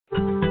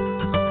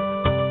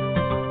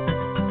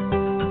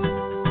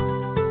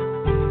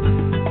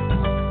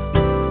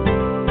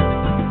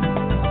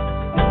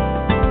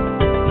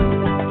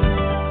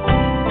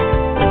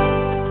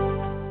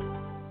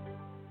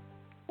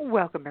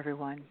welcome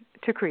everyone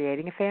to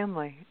Creating a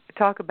Family.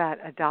 Talk about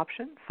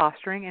adoption,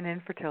 fostering, and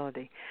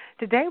infertility.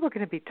 Today we're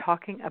going to be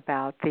talking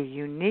about the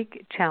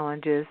unique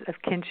challenges of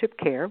kinship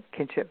care,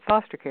 kinship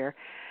foster care,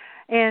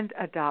 and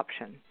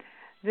adoption.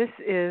 This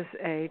is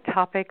a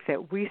topic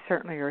that we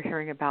certainly are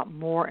hearing about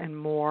more and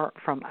more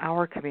from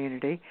our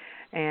community.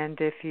 And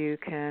if you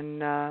can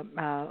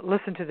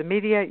listen to the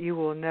media, you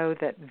will know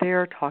that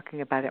they're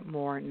talking about it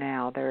more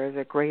now. There is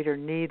a greater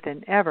need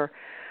than ever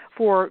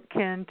for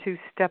kin to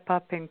step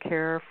up and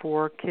care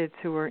for kids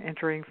who are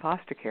entering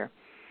foster care.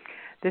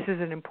 This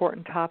is an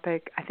important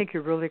topic. I think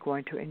you're really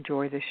going to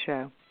enjoy this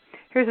show.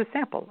 Here's a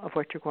sample of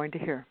what you're going to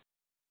hear.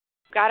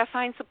 Got to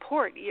find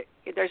support.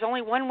 There's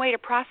only one way to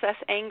process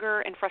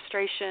anger and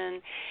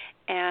frustration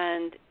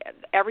and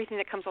everything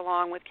that comes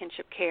along with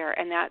kinship care,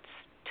 and that's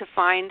to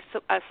find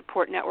a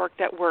support network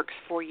that works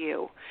for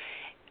you.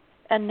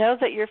 And know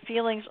that your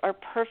feelings are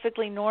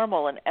perfectly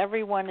normal, and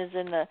everyone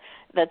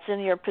that's in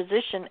your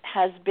position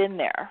has been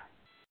there.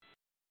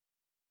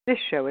 This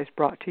show is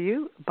brought to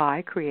you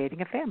by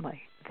Creating a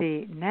Family,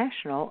 the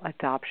national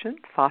adoption,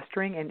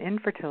 fostering, and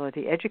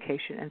infertility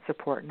education and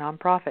support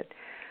nonprofit.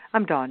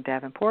 I'm Dawn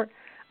Davenport.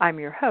 I'm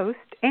your host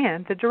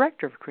and the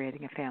director of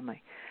Creating a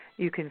Family.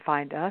 You can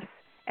find us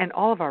and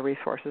all of our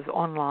resources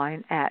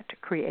online at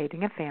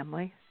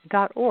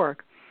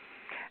creatingafamily.org.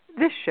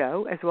 This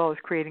show, as well as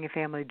Creating a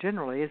Family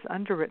generally, is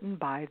underwritten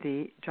by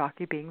the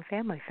Jockey Being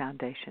Family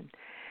Foundation.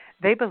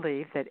 They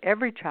believe that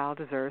every child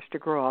deserves to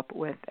grow up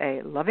with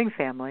a loving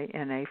family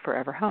in a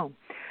forever home.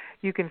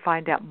 You can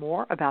find out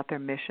more about their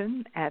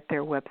mission at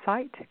their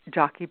website,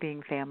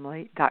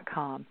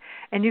 jockeybeingfamily.com.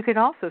 And you can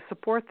also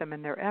support them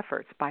in their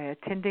efforts by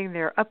attending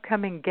their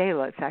upcoming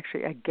gala. It's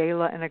actually a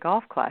gala and a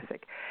golf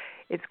classic.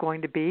 It's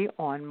going to be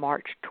on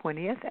March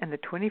 20th and the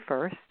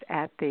 21st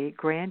at the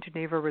Grand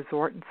Geneva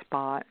Resort and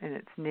Spa, and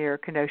it's near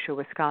Kenosha,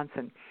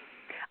 Wisconsin.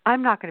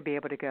 I'm not going to be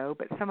able to go,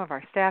 but some of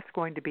our staff's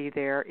going to be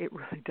there. It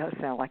really does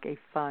sound like a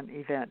fun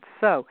event.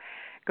 So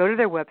go to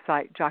their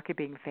website,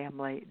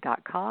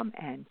 jockeybeingfamily.com,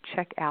 and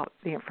check out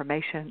the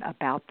information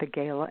about the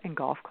Gala and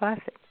Golf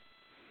Classic.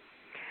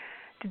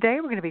 Today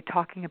we're going to be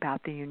talking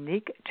about the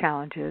unique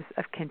challenges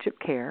of kinship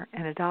care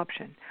and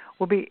adoption.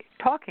 We'll be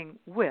talking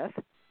with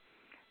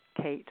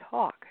Kate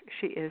Hawk.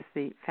 She is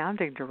the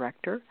founding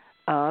director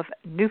of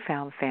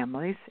Newfound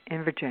Families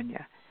in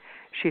Virginia.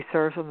 She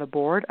serves on the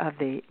board of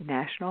the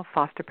National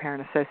Foster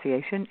Parent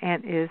Association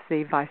and is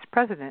the vice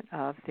president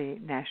of the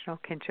National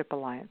Kinship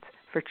Alliance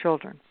for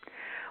Children.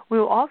 We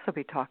will also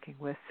be talking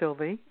with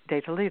Sylvie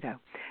DeToledo.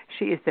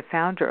 She is the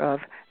founder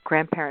of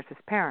Grandparents as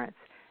Parents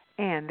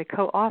and the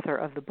co-author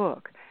of the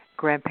book,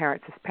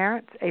 Grandparents as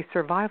Parents, A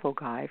Survival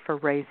Guide for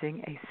Raising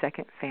a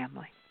Second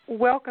Family.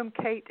 Welcome,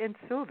 Kate and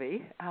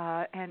Sylvie,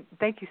 and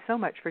thank you so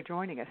much for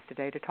joining us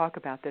today to talk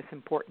about this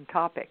important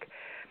topic.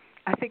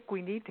 I think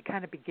we need to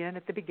kind of begin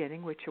at the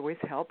beginning, which always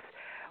helps.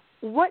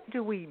 What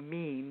do we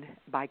mean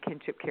by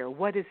kinship care?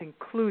 What is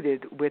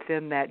included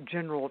within that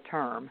general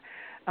term?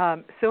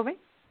 Sylvie?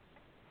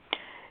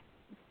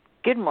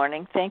 Good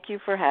morning. Thank you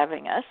for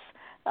having us.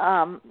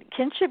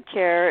 Kinship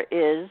care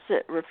is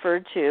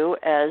referred to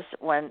as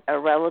when a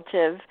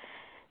relative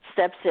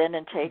steps in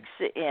and takes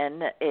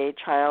in a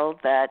child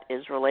that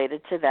is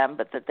related to them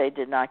but that they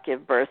did not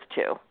give birth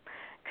to.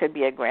 Could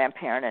be a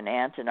grandparent, an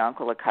aunt, an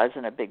uncle, a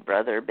cousin, a big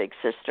brother, a big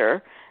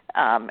sister,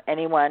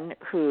 anyone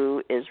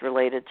who is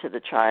related to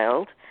the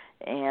child,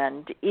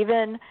 and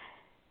even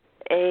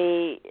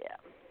a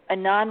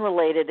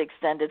non-related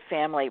extended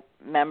family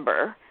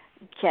member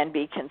can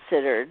be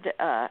considered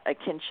a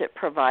kinship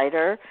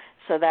provider.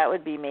 So that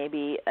would be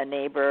maybe a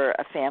neighbor,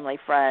 a family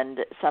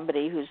friend,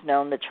 somebody who's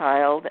known the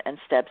child and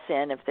steps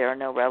in if there are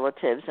no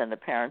relatives and the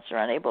parents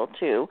are unable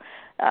to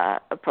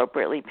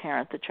appropriately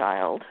parent the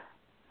child.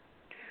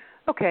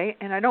 Okay,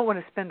 and I don't want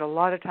to spend a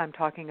lot of time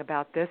talking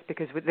about this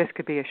because this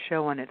could be a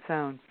show on its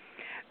own.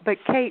 But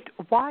Kate,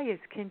 why is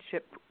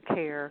kinship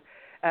care,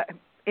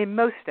 in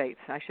most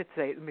states, I should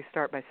say, let me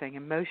start by saying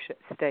in most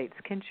states,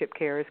 kinship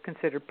care is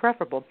considered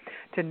preferable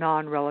to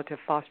non-relative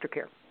foster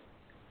care.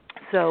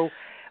 So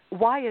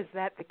why is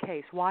that the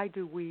case? Why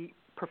do we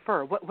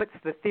prefer? What's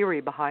the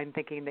theory behind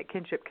thinking that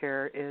kinship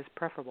care is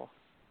preferable?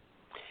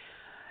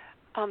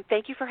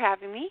 Thank you for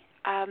having me.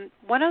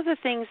 One of the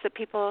things that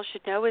people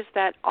should know is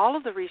that all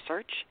of the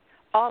research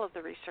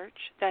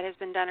that has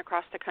been done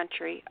across the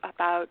country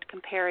about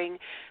comparing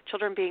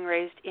children being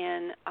raised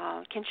in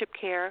kinship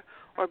care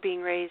or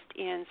being raised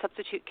in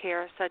substitute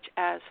care, such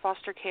as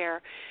foster care,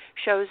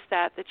 shows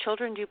that the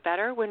children do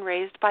better when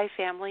raised by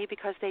family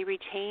because they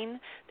retain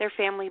their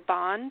family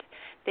bond,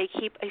 they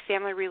keep a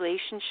family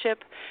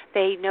relationship,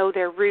 they know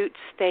their roots,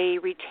 they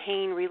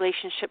retain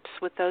relationships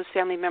with those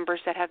family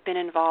members that have been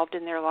involved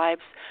in their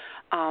lives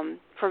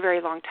for a very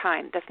long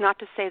time. That's not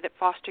to say that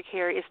foster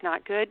care is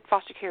not good.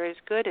 Foster care is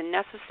good and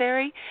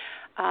necessary,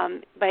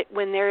 but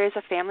when there is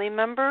a family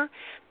member,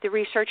 the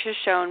research has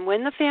shown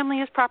when the family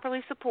is properly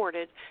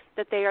supported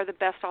that they are the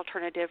best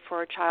alternative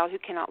for a child who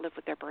cannot live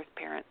with their birth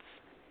parents.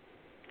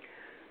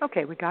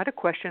 Okay, we got a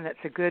question that's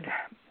a good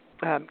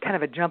kind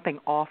of a jumping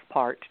off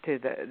part to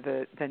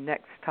the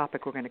next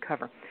topic we're going to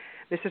cover.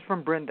 This is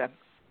from Brenda.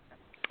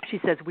 She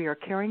says, we are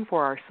caring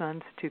for our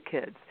son's 2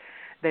 kids.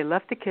 They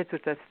left the kids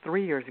with us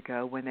 3 years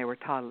ago when they were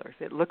toddlers.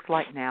 It looks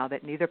like now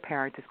that neither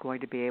parent is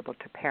going to be able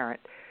to parent,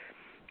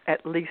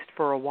 at least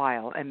for a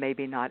while, and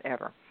maybe not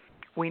ever.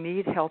 We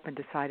need help in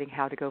deciding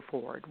how to go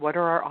forward. What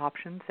are our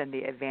options and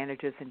the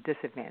advantages and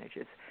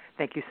disadvantages?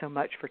 Thank you so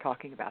much for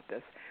talking about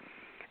this.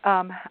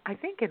 I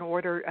think in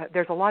order,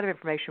 there's a lot of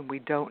information we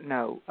don't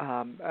know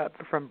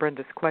from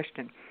Brenda's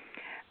question.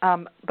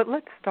 But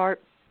let's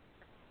start,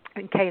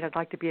 and Kate, I'd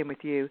like to begin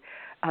with you,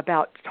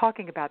 about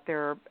talking about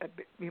the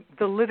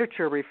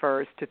literature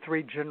refers to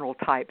 3 general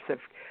types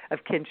of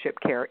kinship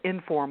care: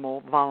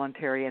 informal,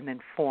 voluntary, and then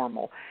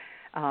formal.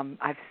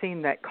 I've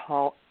seen that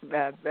call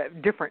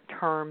different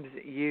terms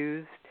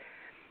used,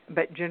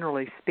 but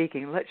generally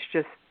speaking, let's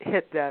just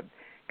hit the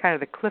kind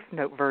of the Cliff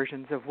Note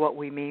versions of what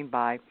we mean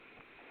by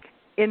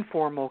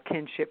informal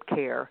kinship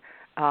care.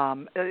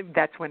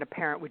 That's when a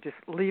parent would just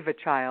leave a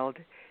child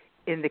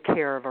in the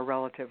care of a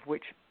relative,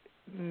 which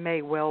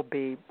may well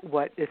be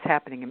what is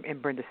happening in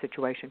Brenda's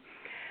situation.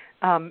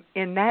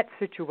 In that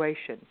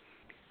situation,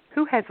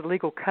 who has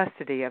legal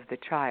custody of the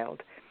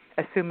child,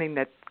 assuming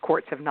that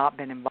courts have not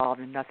been involved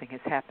and nothing has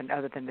happened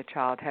other than the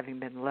child having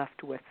been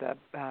left with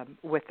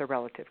the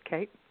relative?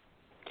 Kate?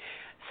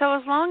 So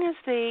as long as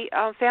the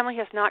family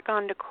has not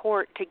gone to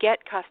court to get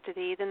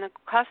custody, then the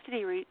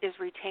custody is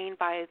retained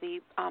by the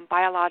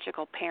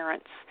biological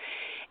parents.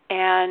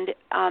 And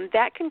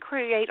that can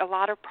create a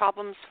lot of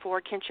problems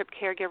for kinship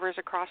caregivers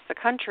across the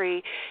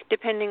country,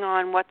 depending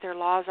on what their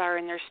laws are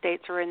in their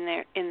states or in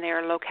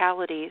their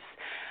localities.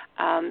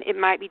 It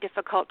might be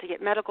difficult to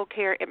get medical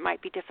care. It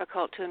might be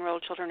difficult to enroll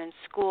children in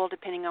school,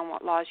 depending on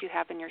what laws you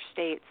have in your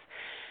states.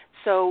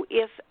 So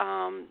if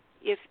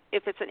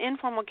it's an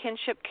informal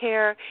kinship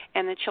care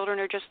and the children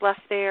are just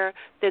left there,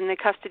 then the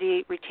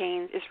custody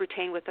is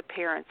retained with the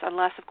parents,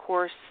 unless, of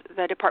course,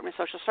 the Department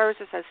of Social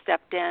Services has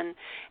stepped in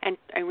and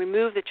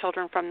removed the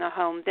children from the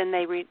home. Then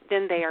they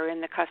are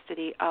in the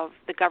custody of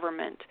the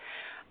government.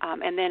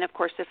 And then, of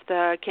course, if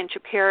the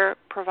kinship care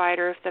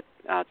provider, if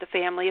the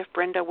family, if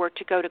Brenda were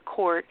to go to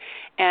court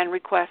and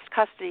request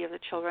custody of the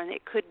children,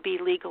 it could be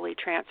legally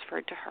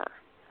transferred to her.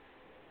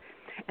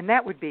 And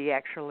that would be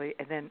actually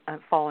then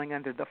falling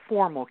under the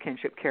formal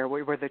kinship care,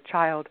 where the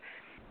child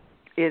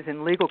is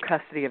in legal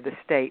custody of the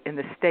state, and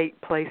the state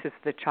places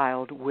the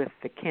child with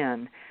the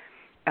kin.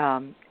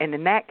 And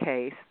in that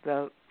case,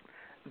 the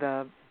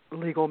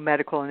legal,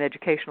 medical, and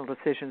educational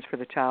decisions for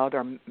the child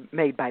are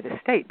made by the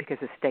state, because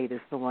the state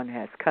is the one who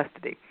has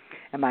custody.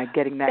 Am I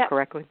getting that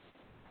correctly?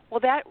 Well,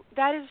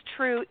 that is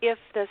true if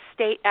the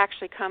state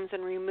actually comes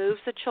and removes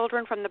the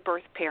children from the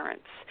birth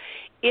parents.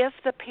 If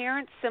the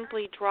parents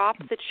simply drop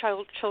the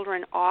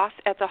children off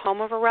at the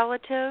home of a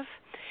relative,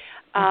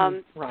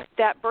 right,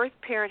 that birth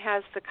parent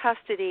has the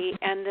custody,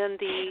 and then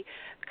the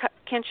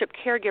kinship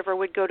caregiver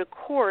would go to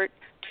court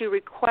to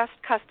request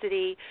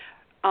custody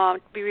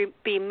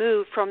be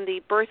moved from the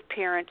birth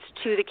parents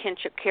to the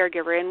kinship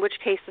caregiver, in which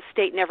case the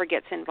state never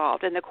gets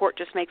involved, and the court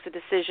just makes a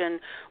decision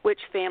which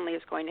family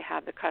is going to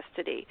have the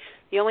custody.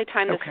 The only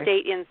time the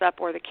state ends up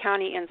or the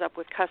county ends up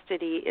with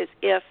custody is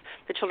if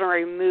the children are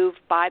removed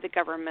by the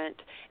government,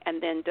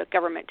 and then the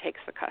government takes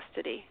the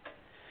custody.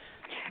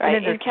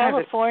 Right. In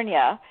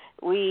California,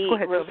 we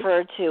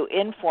refer to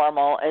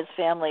informal as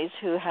families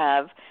who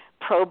have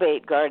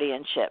probate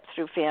guardianship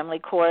through family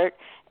court,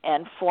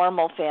 and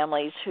formal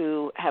families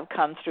who have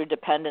come through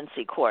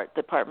dependency court,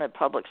 Department of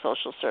Public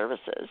Social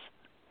Services.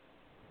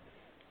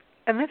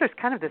 And then there's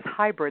kind of this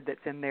hybrid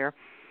that's in there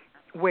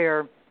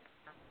where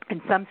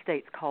in some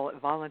states call it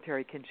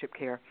voluntary kinship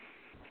care,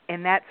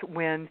 and that's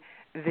when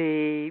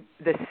the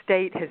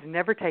state has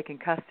never taken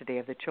custody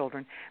of the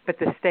children, but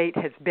the state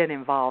has been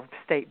involved,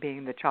 state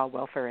being the Child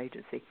Welfare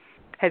Agency,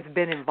 has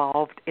been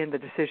involved in the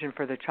decision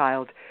for the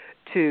child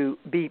to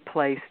be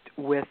placed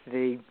with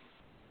the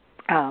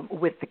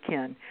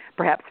kin,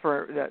 perhaps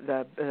for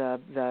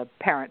the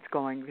parents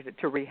going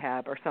to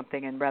rehab or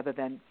something, and rather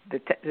than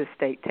the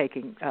state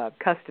taking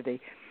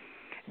custody,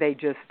 they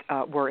just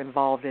were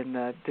involved in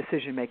the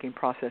decision-making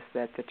process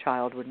that the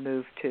child would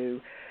move to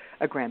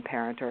a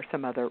grandparent or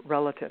some other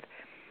relative.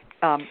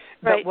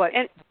 Right.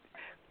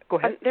 Go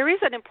ahead. There is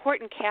an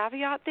important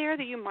caveat there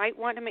that you might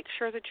want to make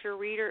sure that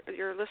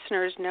your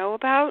listeners know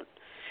about,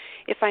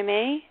 if I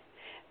may.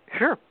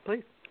 Sure,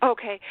 please.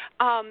 Okay.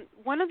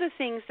 One of the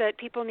things that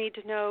people need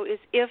to know is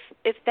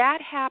if that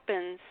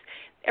happens,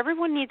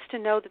 everyone needs to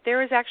know that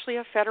there is actually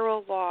a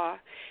federal law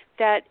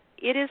that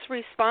it is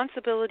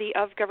responsibility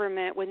of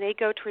government when they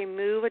go to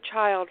remove a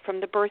child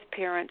from the birth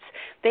parents.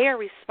 They are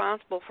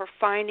responsible for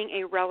finding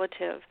a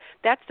relative.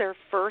 That's their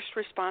first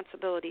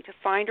responsibility, to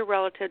find a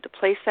relative, to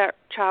place that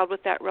child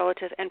with that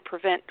relative, and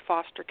prevent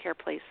foster care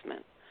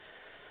placement.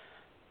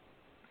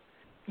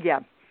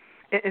 Yeah,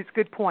 it's a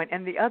good point.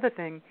 And the other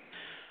thing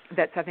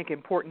that's, I think,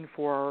 important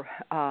for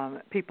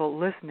people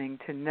listening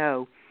to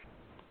know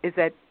is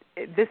that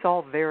this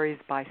all varies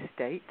by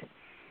state.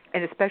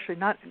 and especially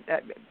not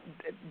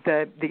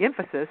the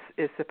emphasis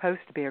is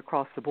supposed to be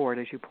across the board,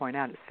 as you point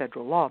out, it's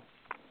federal law.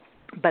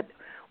 But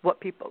what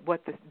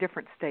the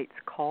different states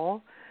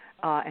call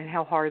and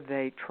how hard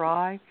they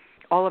try,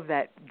 all of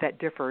that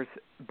differs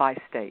by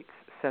states.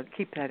 So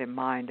keep that in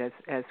mind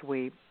as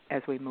we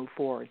move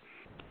forward.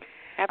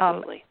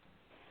 Absolutely.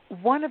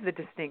 One of the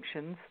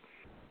distinctions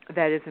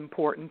that is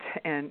important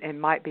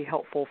and might be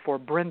helpful for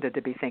Brenda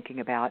to be thinking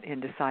about in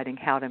deciding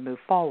how to move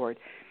forward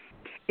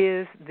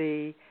is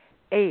the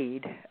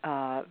aid,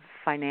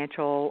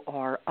 financial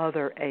or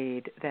other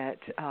aid that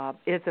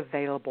is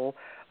available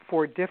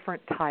for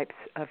different types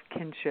of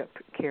kinship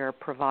care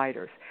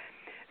providers.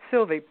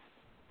 Sylvie,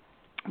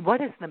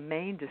 what is the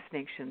main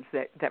distinctions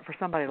that for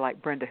somebody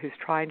like Brenda who's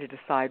trying to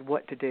decide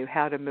what to do,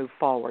 how to move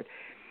forward?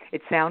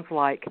 It sounds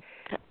like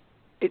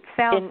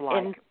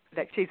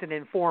that she's an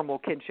informal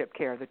kinship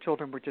care. The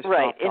children were just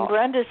right. dropped In off.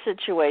 Brenda's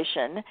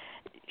situation,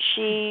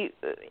 she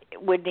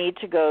would need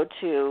to go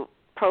to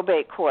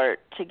probate court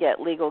to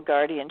get legal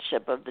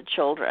guardianship of the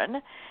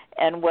children,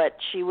 and what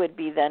she would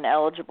be then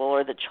eligible,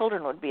 or the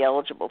children would be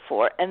eligible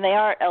for, and they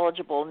are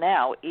eligible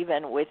now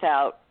even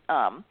without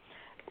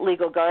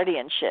legal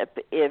guardianship.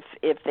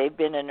 If they've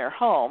been in her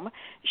home,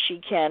 she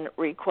can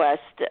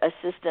request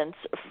assistance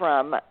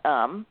from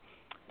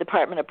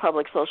Department of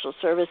Public Social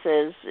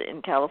Services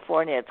in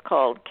California. It's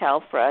called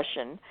CalFresh,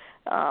 and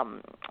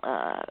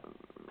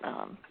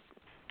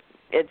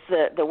it's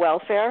the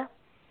welfare,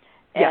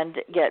 and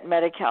get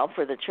Medi-Cal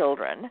for the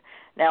children.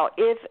 Now,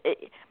 if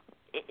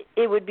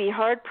it would be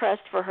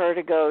hard-pressed for her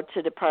to go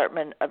to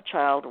Department of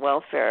Child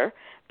Welfare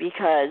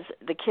because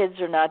the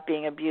kids are not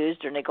being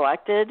abused or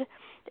neglected,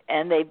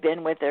 and they've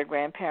been with their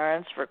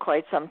grandparents for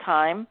quite some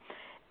time.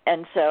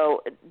 And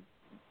so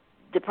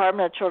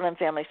Department of Children and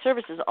Family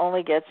Services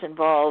only gets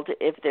involved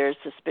if there's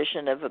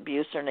suspicion of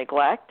abuse or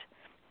neglect,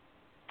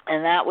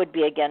 and that would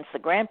be against the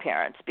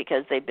grandparents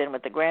because they've been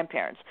with the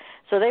grandparents.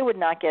 So they would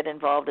not get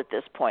involved at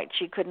this point.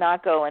 She could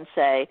not go and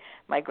say,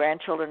 my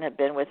grandchildren have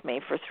been with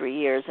me for 3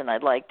 years and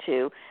I'd like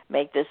to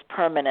make this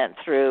permanent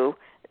through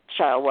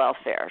child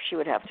welfare. She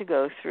would have to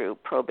go through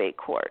probate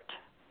court.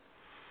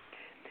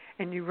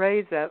 And you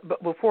raise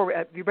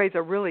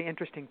a really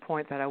interesting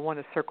point that I want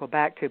to circle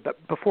back to.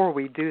 But before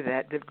we do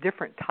that, the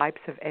different types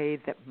of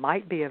aid that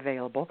might be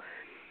available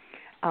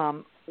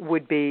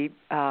would be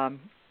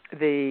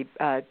the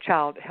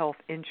Child Health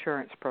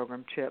Insurance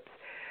Program, CHIPS.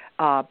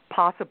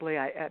 Possibly,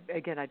 I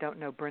don't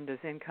know Brenda's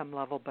income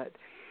level, but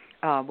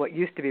what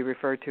used to be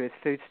referred to as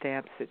food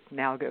stamps, it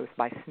now goes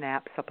by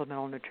SNAP,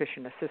 Supplemental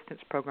Nutrition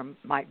Assistance Program,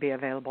 might be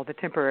available. The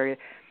temporary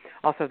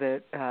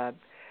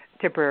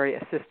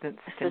assistance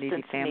to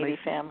needy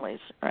families,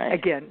 right.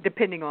 Again,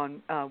 depending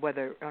on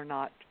whether or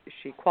not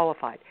she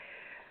qualified.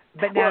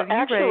 But well,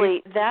 now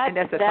actually, that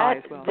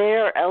as well.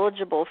 They're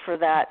eligible for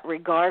that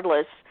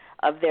regardless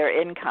of their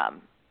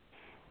income.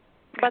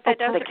 But that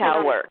does depend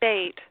on the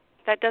state.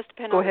 That does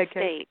depend on the state.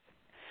 Kate.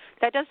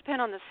 That does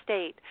depend on the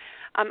state.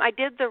 I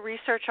did the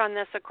research on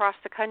this across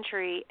the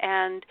country,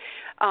 and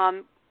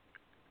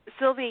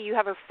Sylvie, you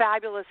have a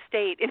fabulous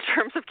state in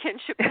terms of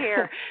kinship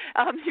care.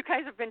 You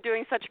guys have been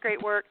doing such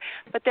great work.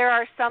 But there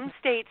are some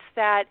states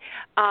that,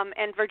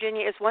 and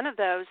Virginia is one of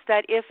those,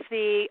 that if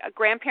the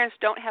grandparents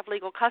don't have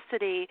legal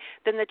custody,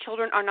 then the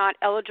children are not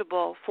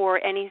eligible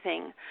for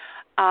anything.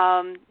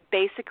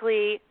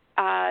 Basically,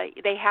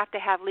 they have to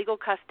have legal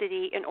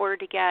custody in order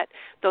to get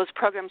those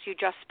programs you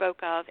just spoke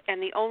of. And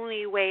the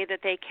only way that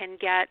they can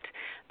get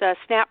the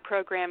SNAP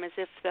program is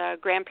if the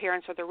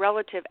grandparents or the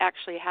relative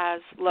actually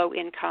has low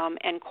income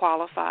and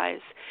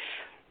qualifies.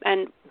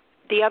 And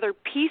the other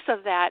piece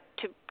of that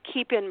to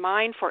keep in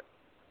mind for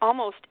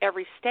almost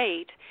every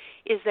state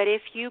is that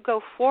if you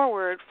go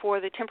forward for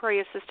the temporary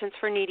assistance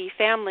for needy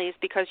families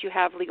because you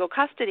have legal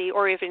custody,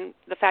 or if in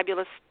the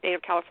fabulous state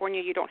of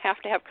California you don't have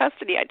to have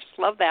custody, I just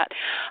love that,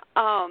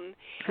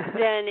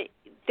 then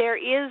there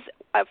is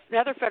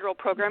another federal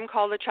program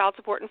called the Child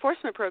Support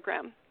Enforcement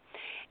Program.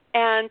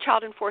 And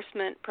Child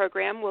Enforcement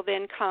Program will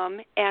then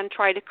come and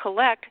try to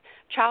collect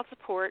child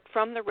support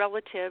from the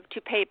relative to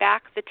pay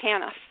back the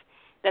TANF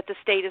that the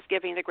state is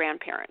giving the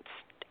grandparents.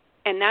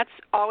 And that's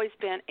always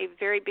been a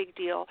very big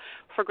deal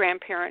for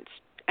grandparents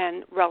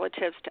and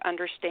relatives to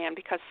understand,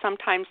 because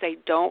sometimes they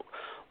don't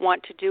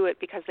want to do it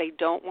because they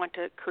don't want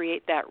to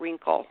create that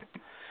wrinkle.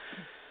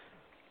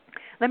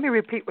 Let me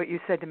repeat what you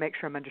said to make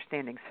sure I'm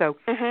understanding. So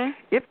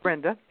if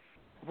Brenda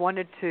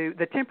wanted to,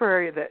 the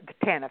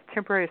TANF,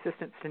 Temporary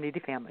Assistance to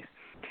Needy Families,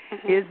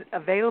 is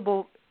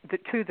available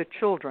to the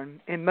children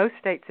in most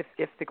states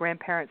if the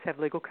grandparents have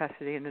legal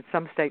custody, and in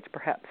some states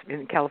perhaps,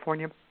 in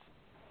California,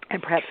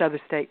 and perhaps other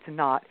states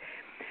not.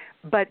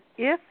 But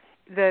if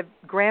the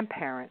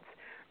grandparents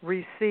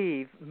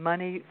receive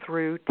money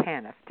through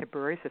TANF,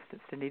 Temporary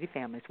Assistance to Needy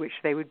Families, which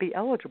they would be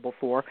eligible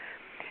for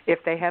if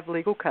they have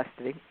legal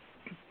custody,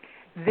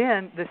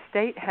 then the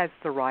state has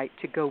the right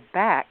to go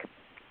back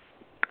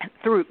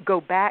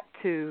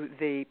to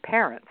the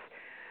parents,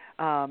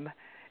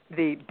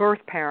 the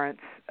birth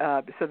parents,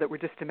 so that we're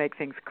just to make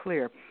things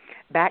clear,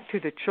 back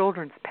to the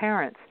children's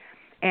parents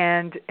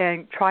and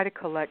try to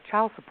collect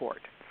child support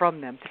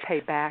from them to pay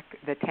back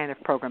the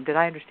TANF program. Did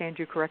I understand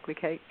you correctly,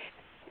 Kate?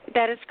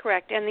 That is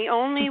correct. And the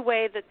only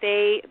way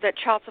that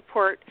child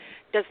support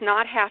does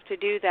not have to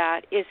do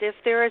that is if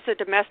there is a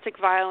domestic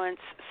violence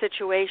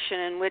situation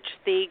in which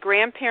the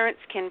grandparents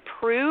can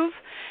prove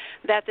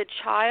that the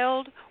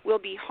child will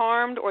be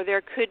harmed or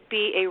there could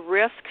be a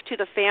risk to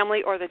the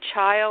family or the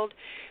child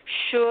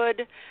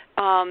should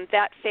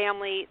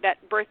that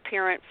birth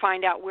parent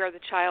find out where the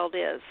child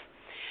is.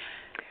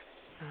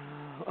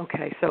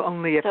 Okay, so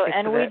only if...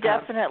 And we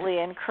definitely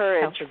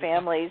encourage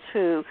families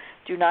who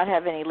do not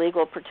have any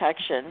legal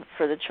protection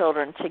for the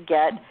children to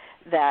get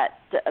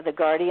the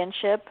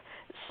guardianship,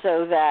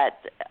 so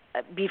that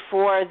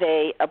before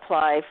they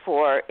apply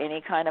for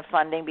any kind of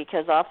funding,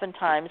 because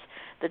oftentimes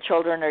the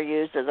children are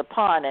used as a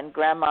pawn and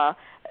grandma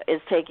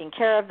is taking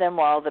care of them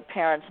while the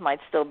parents might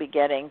still be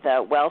getting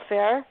the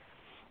welfare.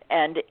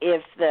 And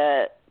if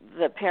the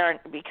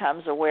parent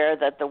becomes aware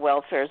that the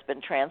welfare has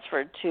been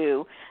transferred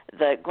to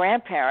the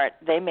grandparent,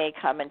 they may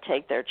come and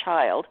take their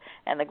child,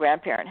 and the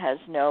grandparent has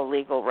no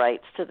legal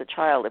rights to the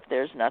child if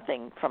there's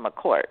nothing from a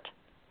court.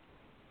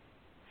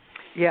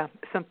 Yeah,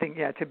 something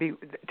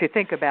to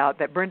think about,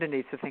 that Brenda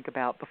needs to think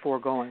about before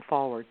going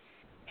forward.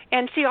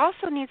 And she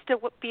also needs to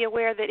be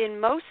aware that in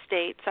most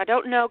states, I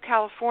don't know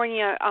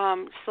California,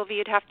 Sylvia,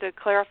 you'd have to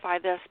clarify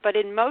this, but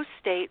in most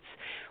states,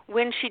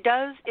 if she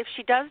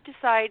does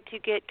decide to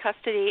get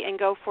custody and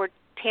go for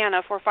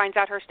TANF or finds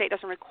out her state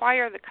doesn't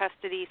require the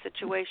custody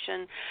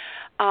situation,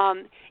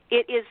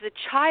 it is the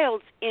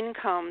child's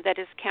income that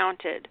is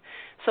counted.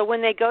 So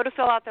when they go to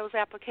fill out those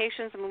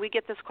applications, we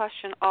get this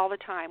question all the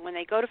time. When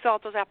they go to fill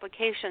out those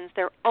applications,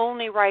 they're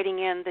only writing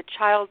in the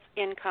child's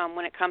income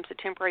when it comes to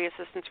temporary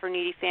assistance for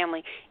needy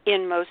family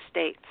in most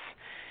states.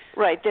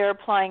 Right, they're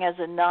applying as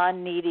a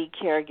non-needy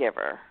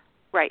caregiver.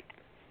 Right.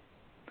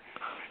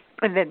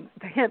 And then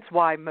hence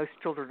why most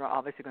children are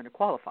obviously going to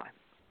qualify.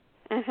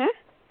 Mhm.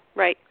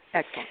 Right.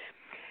 Excellent.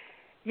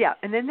 Yeah,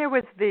 and then there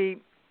was the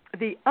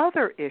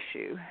other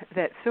issue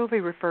that Sylvie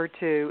referred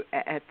to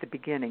at the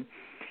beginning,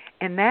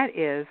 and that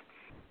is,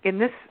 in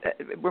this,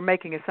 we're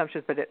making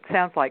assumptions, but it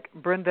sounds like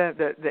Brenda,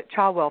 that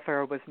child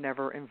welfare was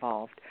never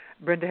involved.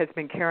 Brenda has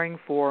been caring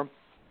for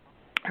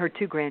her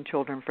 2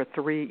 grandchildren for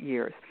 3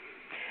 years.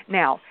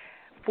 Now,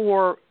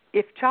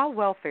 if child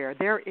welfare,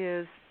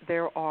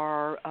 there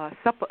are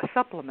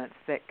supplements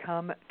that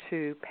come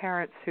to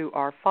parents who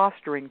are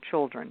fostering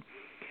children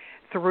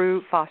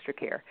through foster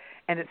care,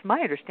 and it's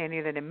my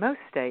understanding that in most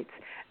states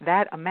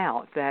that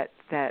amount, that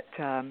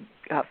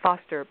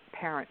foster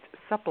parent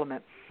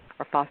supplement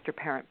or foster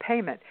parent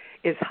payment,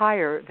 is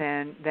higher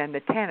than the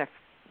TANF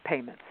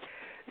payments.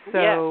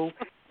 So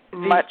yes.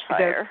 Much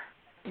higher.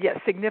 Yes,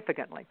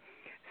 significantly.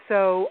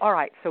 So all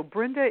right, so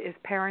Brenda is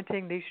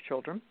parenting these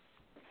children.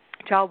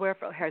 Child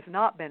welfare has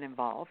not been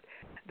involved.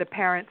 The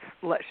parents,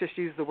 let's just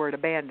use the word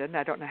abandoned.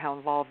 I don't know how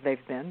involved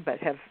they've been, but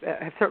have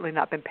certainly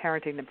not been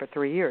parenting them for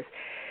 3 years.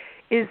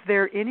 Is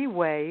there any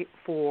way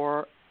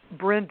for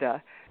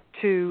Brenda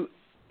to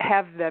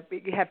have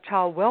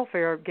child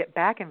welfare get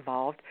back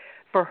involved,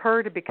 for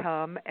her to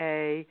become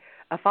a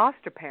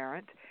foster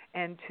parent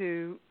and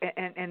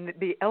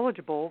be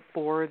eligible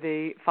for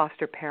the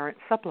foster parent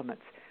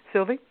supplements?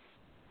 Sylvie?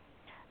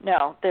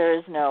 No, there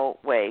is no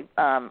way,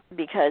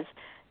 because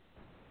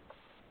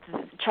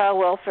child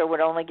welfare would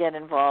only get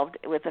involved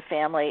with a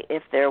family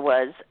if there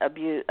was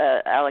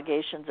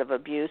allegations of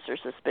abuse or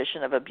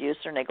suspicion of abuse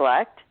or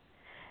neglect.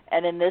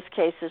 And in this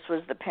case, this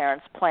was the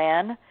parents'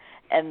 plan,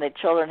 and the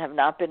children have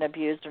not been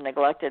abused or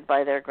neglected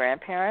by their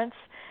grandparents.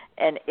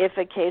 And if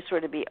a case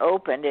were to be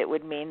opened, it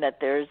would mean that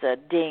there's a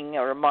ding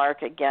or a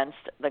mark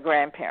against the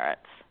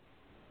grandparents.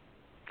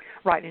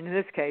 Right, and in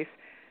this case,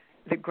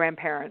 the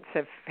grandparents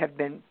have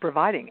been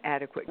providing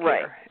adequate care.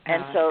 Right,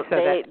 and so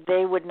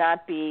they would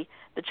not be,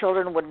 the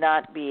children would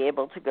not be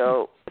able to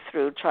go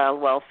through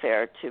child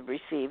welfare to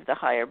receive the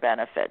higher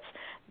benefits.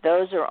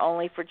 Those are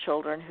only for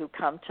children who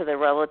come to their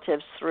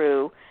relatives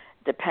through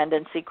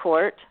dependency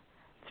court,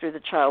 through the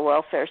child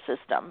welfare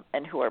system,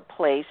 and who are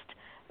placed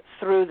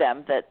through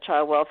them, that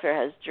child welfare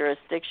has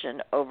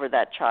jurisdiction over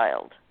that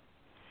child.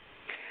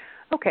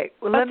 Okay,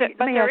 well, but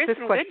let me there ask is this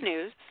some question. Good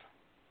news.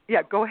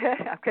 Yeah, go ahead.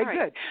 Okay,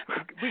 right. Good.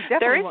 We definitely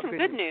there is want some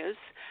good news.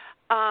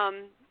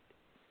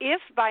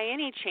 If by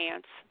any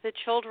chance the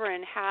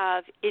children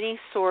have any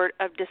sort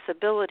of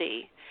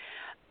disability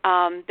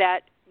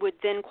that would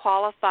then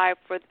qualify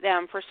for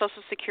them for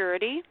Social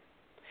Security,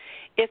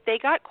 if they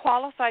got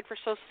qualified for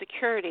Social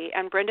Security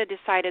and Brenda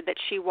decided that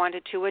she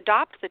wanted to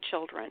adopt the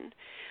children,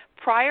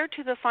 prior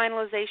to the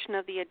finalization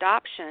of the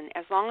adoption,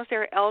 as long as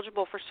they're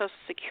eligible for Social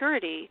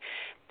Security,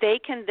 they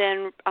can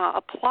then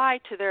apply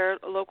to their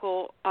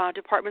local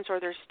departments or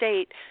their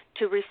state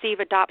to receive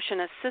adoption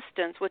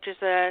assistance, which is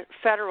a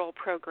federal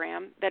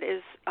program that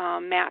is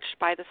matched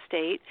by the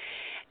state,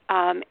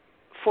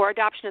 for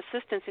adoption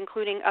assistance,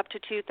 including up to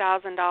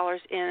 $2,000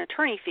 in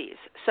attorney fees.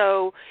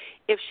 So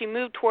if she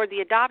moved toward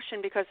the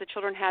adoption because the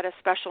children had a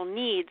special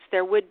needs,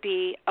 there would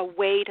be a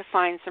way to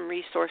find some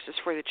resources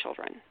for the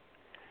children.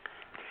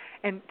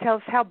 And tell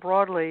us, how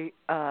broadly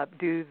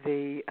does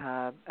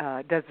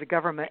the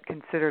government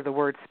consider the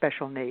word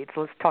special needs?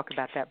 Let's talk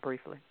about that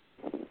briefly.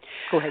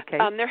 Go ahead, Kate.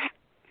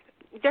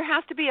 There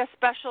has to be a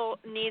special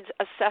needs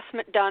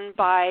assessment done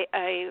by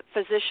a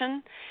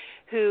physician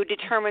who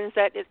determines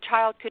that a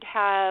child could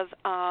have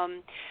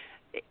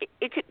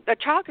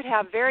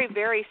very,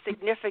 very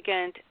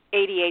significant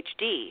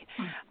ADHD,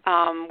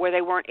 where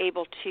they weren't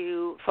able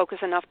to focus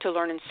enough to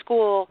learn in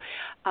school.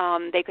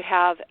 They could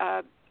have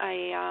a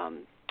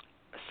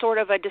sort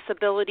of a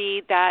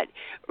disability that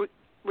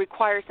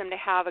requires them to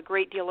have a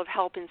great deal of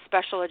help in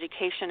special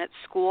education at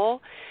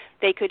school.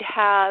 They could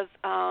have,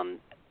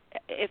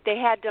 if they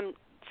had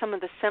some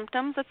of the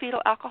symptoms of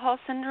fetal alcohol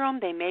syndrome,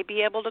 they may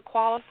be able to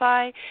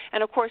qualify.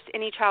 And, of course,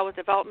 any child with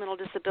developmental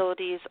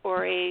disabilities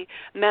or a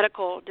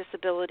medical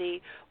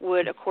disability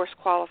would, of course,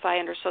 qualify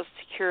under Social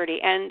Security.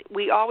 And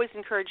we always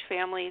encourage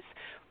families,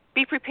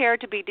 be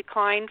prepared to be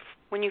declined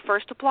when you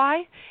first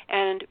apply,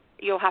 and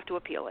you'll have to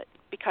appeal it,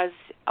 because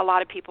a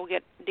lot of people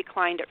get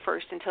declined at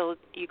first until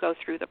you go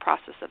through the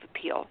process of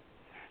appeal.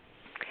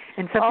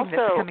 And something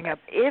that's coming up.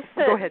 If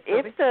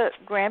the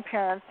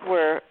grandparents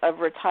were of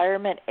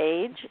retirement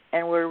age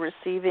and were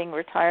receiving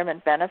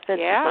retirement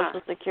benefits from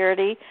Social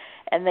Security,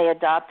 and they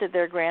adopted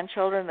their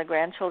grandchildren, the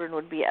grandchildren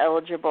would be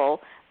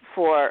eligible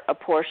for a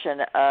portion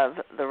of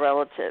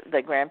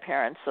the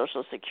grandparents'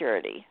 Social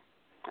Security.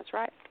 That's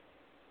right.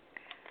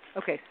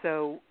 Okay,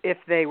 so if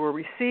they were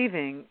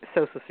receiving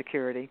Social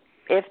Security,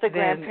 if the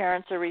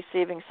grandparents are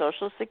receiving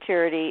Social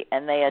Security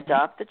and they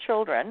adopt the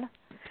children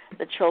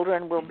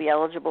will be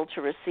eligible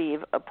to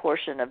receive a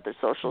portion of the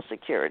Social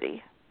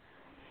Security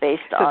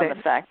based on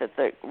the fact that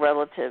the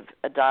relative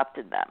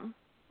adopted them.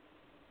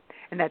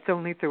 And that's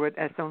only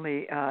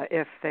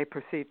if they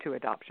proceed to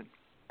adoption.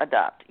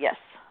 Adopt, yes.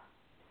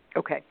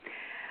 Okay.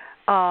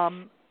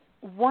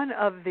 One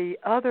of the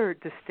other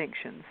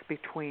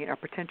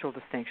potential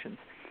distinctions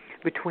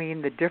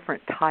between the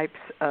different types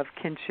of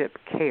kinship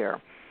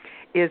care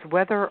is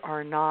whether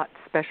or not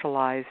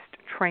specialized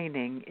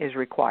training is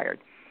required.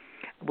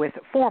 With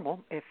formal,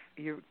 if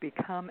you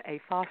become a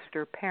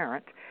foster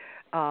parent,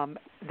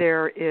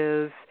 there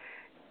is,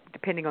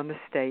 depending on the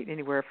state,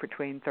 anywhere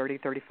between 30,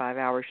 35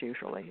 hours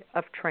usually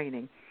of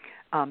training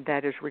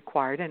that is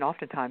required, and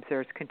oftentimes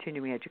there's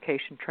continuing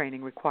education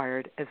training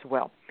required as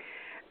well.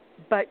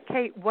 But,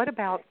 Kate, what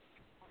about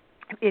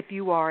if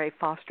you are a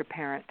foster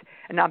parent,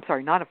 and I'm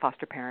sorry, not a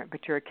foster parent,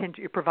 but you're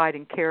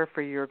providing care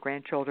for your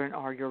grandchildren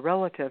or your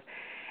relative,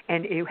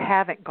 and you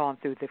haven't gone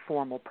through the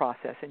formal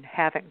process and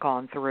haven't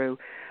gone through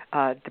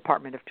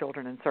Department of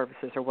Children and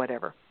Services or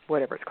whatever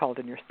it's called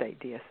in your state,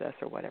 DSS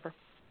or whatever.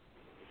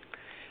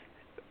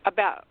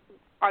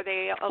 Are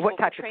they eligible what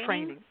type for of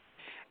training?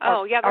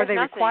 Oh, yeah, are they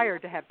nothing.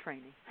 required to have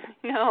training?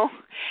 No.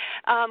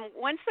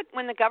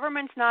 When the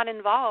government's not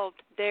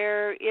involved,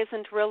 there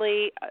isn't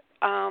really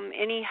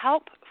any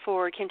help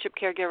for kinship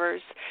caregivers.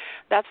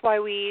 That's why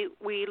we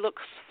look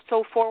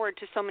so forward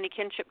to so many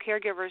kinship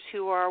caregivers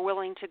who are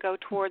willing to go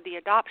toward the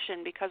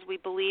adoption, because we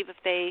believe if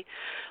they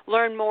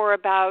learn more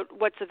about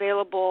what's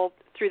available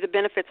through the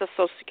benefits of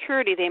Social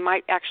Security, they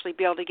might actually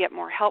be able to get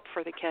more help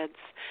for the kids.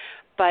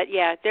 But,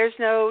 yeah, there's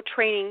no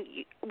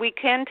training. We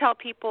can tell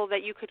people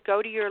that you could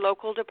go to your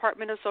local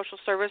Department of Social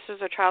Services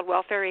or Child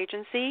Welfare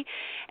Agency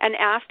and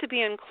ask to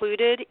be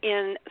included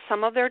in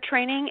some of their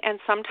training, and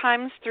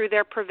sometimes through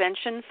their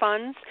prevention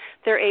funds,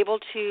 they're able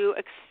to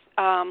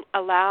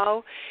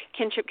allow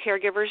kinship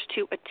caregivers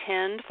to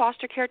attend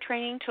foster care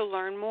training to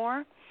learn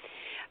more.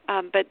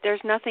 But there's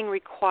nothing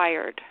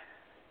required.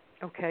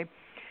 Okay.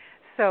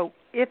 So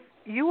if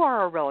you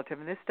are a relative,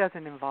 and this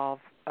doesn't involve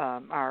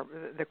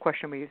the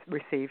question we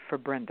received for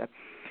Brenda,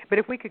 but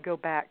if we could go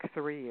back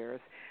 3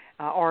 years,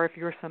 or if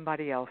you're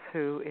somebody else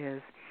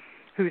whose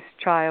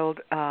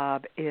child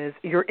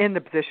you're in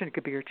the position, it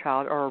could be your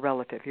child or a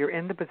relative, you're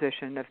in the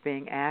position of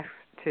being asked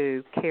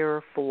to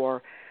care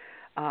for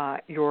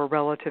your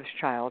relative's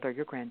child or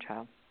your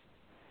grandchild,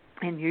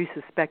 and you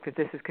suspect that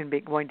this is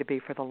going to be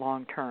for the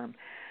long term.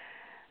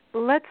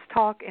 Let's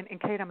talk, and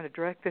Kate, I'm going to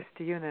direct this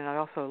to you, and then I'd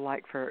also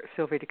like for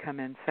Sylvie to come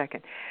in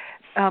second.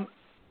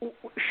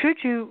 Should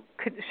you?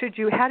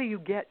 How do you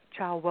get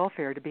child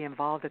welfare to be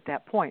involved at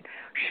that point?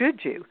 Should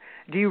you?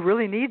 Do you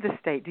really need the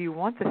state? Do you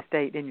want the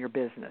state in your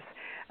business?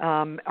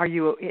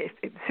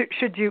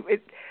 Should you?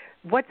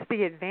 What's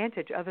the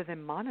advantage other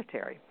than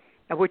monetary,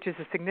 which is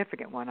a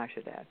significant one, I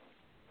should add?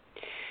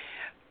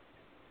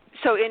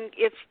 So,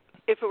 if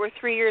it were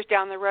 3 years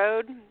down the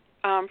road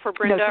for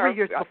Brenda, no, 3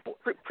 years before.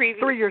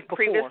 3 years before.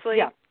 Previously,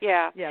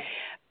 yeah.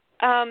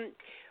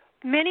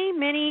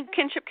 Many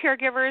kinship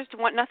caregivers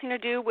want nothing to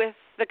do with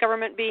the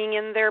government being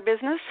in their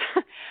business.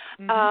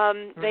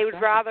 They would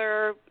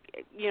rather,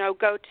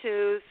 go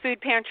to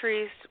food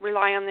pantries,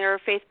 rely on their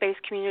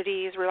faith-based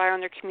communities, rely on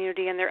their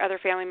community and their other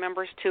family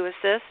members to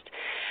assist.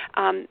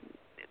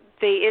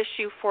 The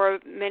issue for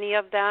many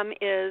of them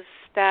is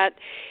that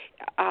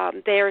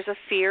there's a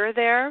fear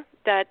there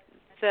that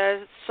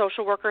the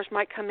social workers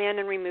might come in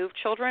and remove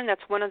children.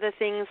 That's one of the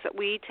things that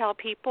we tell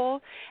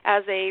people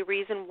as a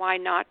reason why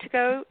not to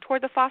go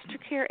toward the foster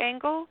care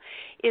angle,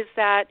 is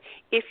that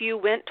if you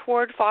went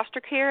toward foster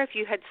care, if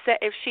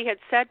she had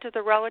said to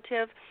the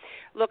relative,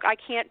 look, I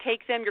can't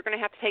take them, you're going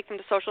to have to take them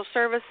to social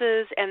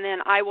services, and then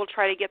I will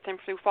try to get them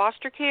through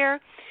foster care.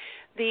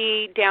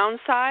 The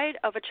downside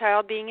of a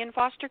child being in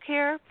foster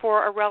care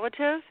for a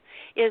relative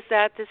is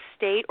that the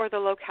state or the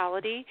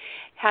locality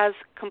has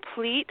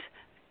complete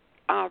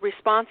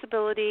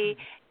responsibility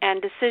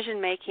and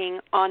decision-making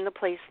on the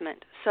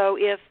placement. So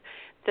if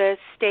the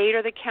state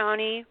or the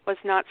county was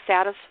not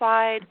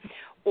satisfied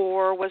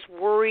or was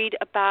worried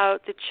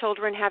about the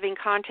children having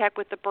contact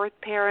with the birth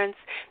parents,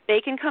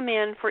 they can come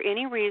in for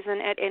any reason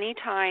at any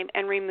time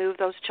and remove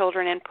those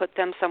children and put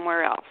them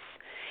somewhere else.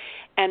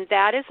 And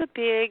that is a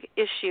big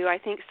issue. I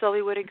think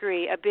Sylvie would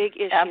agree, a big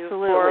issue.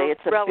 Absolutely. For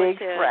it's a relatives.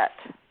 Big threat.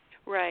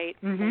 Right.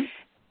 Mm-hmm.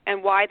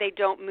 And why they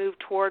don't move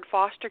toward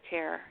foster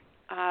care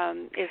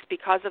is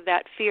because of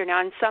that fear.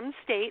 Now, in some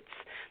states,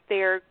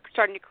 they're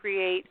starting to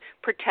create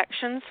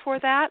protections for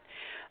that.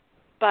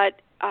 But,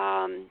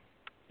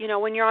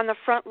 when you're on the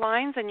front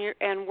lines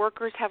and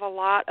workers have a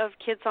lot of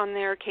kids on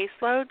their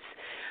caseloads,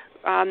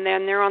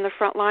 then they're on the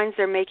front lines,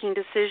 they're making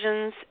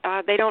decisions.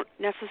 They don't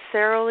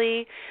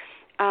necessarily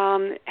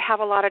have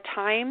a lot of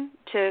time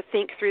to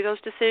think through those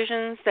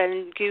decisions,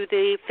 then do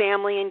the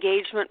family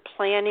engagement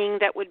planning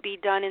that would be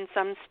done in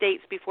some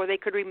states before they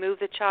could remove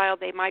the child.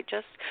 They might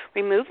just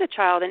remove the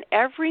child, and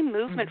every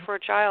movement for a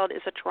child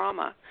is a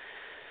trauma.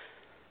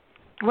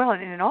 Well,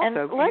 and also, and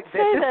let's at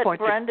say this that point,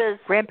 Brenda's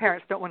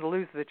grandparents don't want to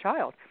lose the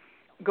child.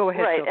 Go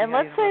ahead, right, Sylvia. and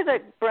let's say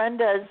that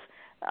Brenda's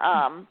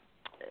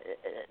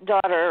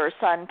daughter or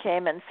son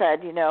came and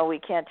said, we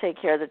can't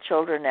take care of the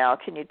children now.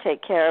 Can you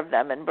take care of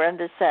them? And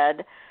Brenda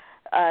said,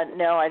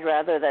 no, I'd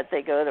rather that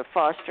they go to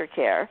foster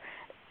care,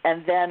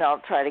 and then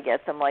I'll try to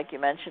get them, like you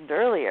mentioned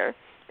earlier.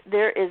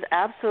 There is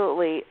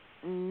absolutely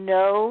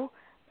no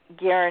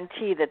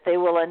guarantee that they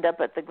will end up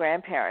at the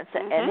grandparents.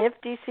 Mm-hmm. And if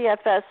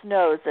DCFS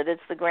knows that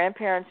it's the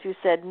grandparents who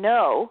said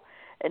no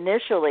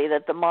initially,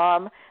 that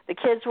the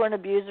kids weren't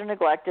abused or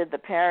neglected, the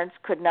parents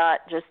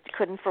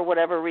couldn't for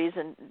whatever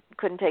reason,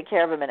 couldn't take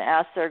care of them, and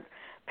asked their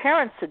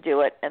parents to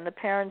do it, and the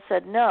parents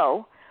said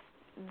no,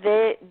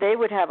 they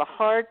would have a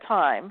hard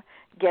time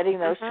getting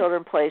those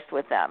children placed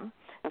with them.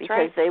 That's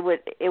because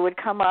right. it would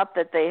come up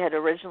that they had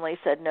originally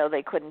said no,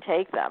 they couldn't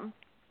take them.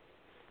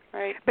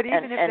 Right. But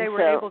even if they were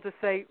so, able to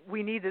say,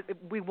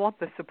 we want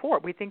the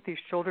support, we think these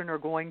children are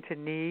going to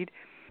need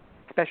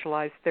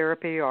specialized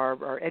therapy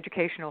or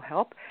educational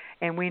help,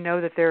 and we know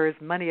that there is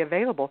money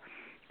available,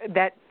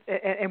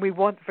 and we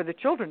want, for the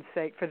children's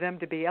sake, for them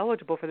to be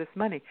eligible for this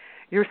money.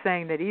 You're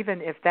saying that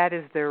even if that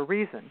is their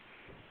reason,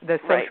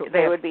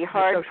 they would be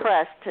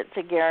hard-pressed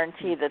to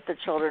guarantee that the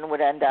children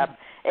would end up.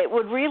 It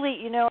would really,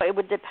 it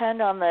would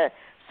depend on the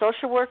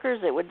social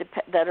workers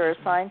that are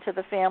assigned to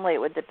the family. It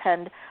would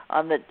depend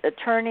on the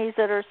attorneys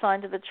that are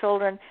assigned to the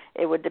children.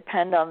 It would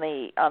depend on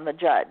the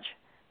judge.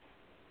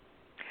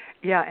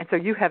 Yeah, and so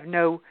you have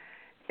no,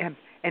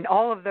 and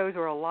all of those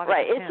are a lot of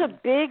right. It's a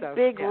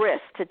big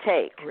risk to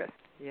take. Risk,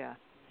 yeah.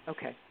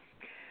 Okay.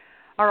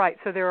 All right.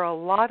 So there are a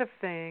lot of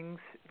things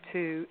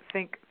to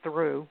think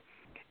through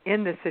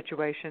in this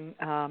situation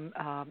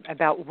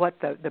about what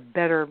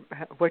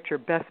what your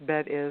best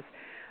bet is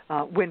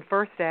when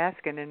first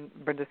asked, and in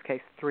Brenda's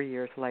case, 3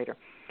 years later.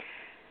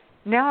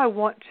 Now I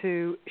want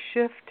to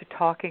shift to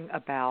talking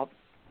about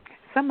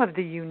some of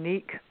the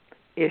unique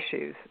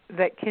issues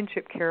that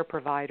kinship care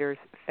providers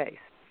face.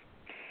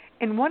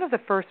 And one of the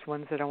first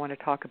ones that I want to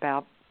talk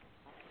about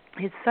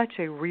is such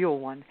a real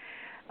one.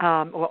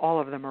 Well, all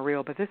of them are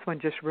real, but this one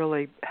just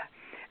really,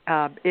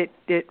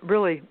 it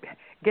really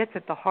gets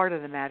at the heart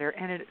of the matter.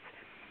 And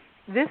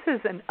this is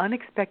an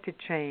unexpected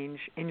change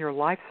in your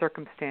life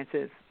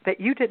circumstances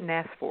that you didn't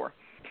ask for.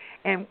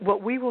 And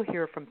what we will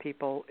hear from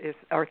people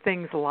are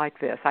things like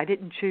this: I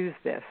didn't choose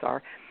this,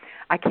 or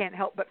I can't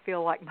help but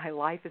feel like my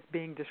life is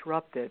being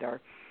disrupted,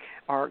 or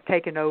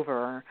taken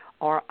over,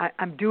 or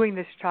I'm doing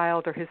this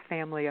child or his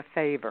family a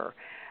favor.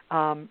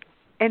 And,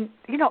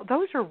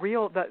 those are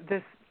real,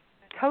 this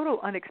total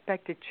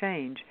unexpected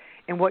change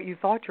in what you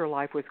thought your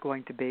life was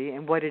going to be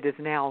and what it is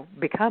now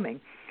becoming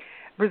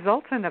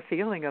results in a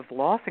feeling of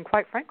loss and,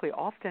 quite frankly,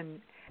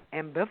 often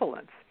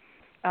ambivalence.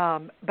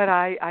 But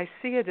I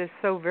see it as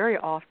so very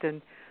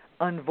often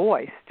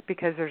unvoiced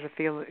because there's a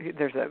feeling,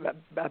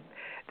 that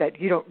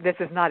this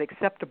is not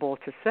acceptable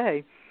to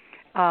say.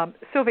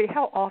 Sylvie,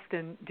 how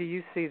often do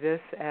you see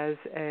this as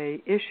a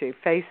issue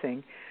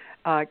facing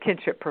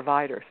kinship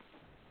providers?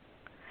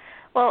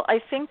 Well,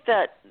 I think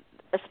that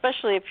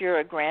especially if you're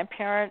a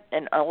grandparent,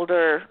 an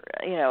older,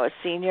 a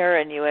senior,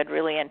 and you had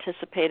really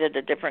anticipated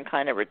a different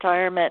kind of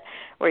retirement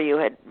where you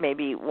had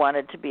maybe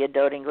wanted to be a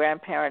doting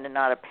grandparent and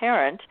not a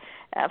parent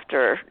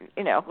after,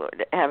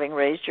 having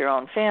raised your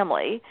own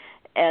family.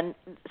 And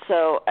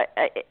so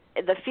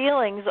the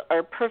feelings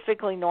are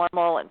perfectly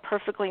normal and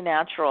perfectly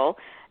natural,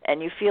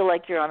 and you feel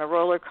like you're on a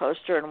roller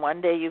coaster, and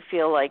one day you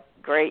feel like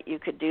great, you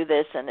could do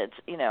this, and it's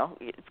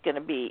going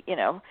to be,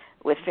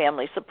 with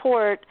family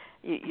support,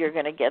 you're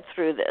going to get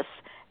through this.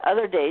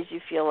 Other days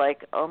you feel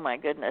like, oh my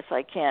goodness,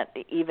 I can't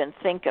even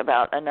think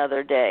about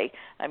another day.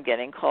 I'm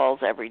getting calls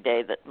every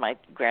day that my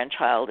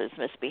grandchild is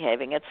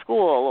misbehaving at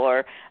school,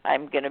 or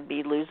I'm going to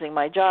be losing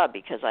my job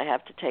because I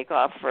have to take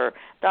off for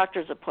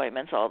doctor's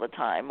appointments all the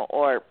time,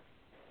 or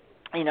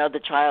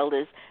the child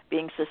is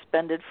being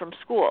suspended from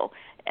school.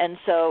 And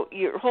so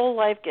your whole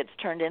life gets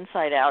turned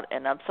inside out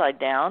and upside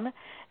down.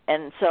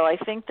 And so I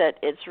think that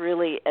it's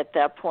really, at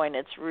that point,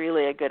 it's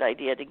really a good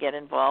idea to get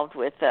involved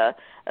with a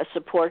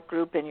support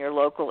group in your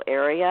local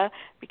area,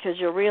 because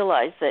you'll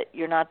realize that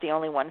you're not the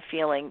only one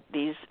feeling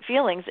these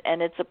feelings,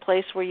 and it's a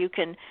place where you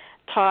can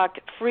talk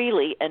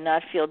freely and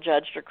not feel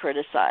judged or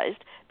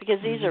criticized, because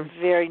these are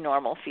very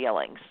normal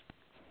feelings.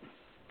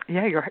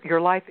 Yeah, your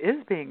life is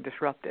being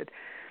disrupted.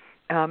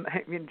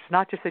 It's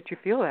not just that you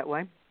feel that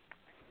way.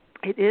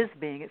 It is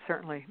being. It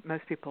certainly,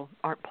 most people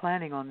aren't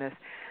planning on this.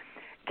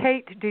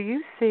 Kate, do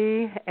you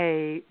see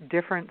a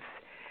difference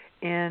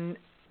in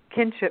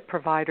kinship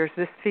providers,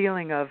 this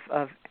feeling of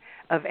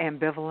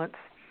ambivalence?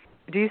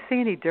 Do you see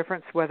any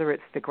difference whether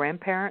it's the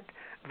grandparent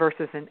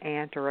versus an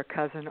aunt or a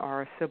cousin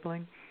or a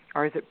sibling,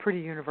 or is it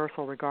pretty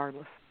universal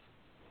regardless?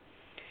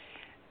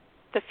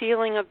 The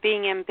feeling of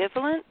being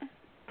ambivalent?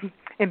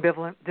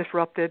 Ambivalent,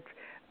 disrupted,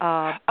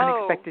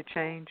 unexpected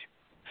change.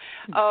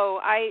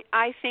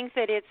 I think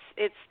that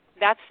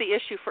that's the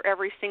issue for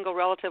every single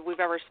relative we've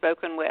ever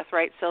spoken with,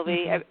 right,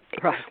 Sylvie?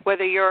 Mm-hmm. Right.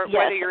 Whether you're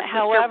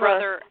sister,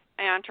 brother,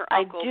 aunt, or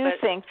uncle. I do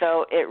think,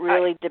 though, it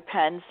really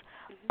depends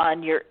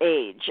on your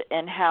age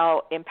and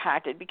how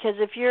impacted. Because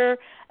if you're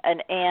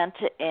an aunt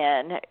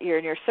and you're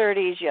in your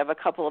 30s, you have a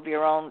couple of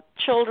your own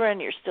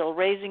children, you're still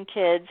raising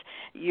kids,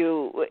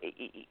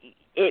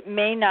 it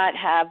may not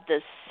have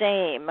the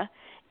same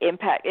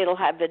impact. It'll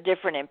have a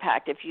different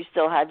impact if you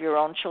still have your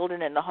own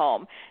children in the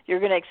home. You're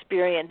going to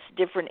experience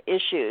different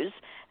issues.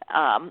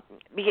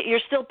 You're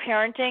still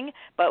parenting,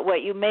 but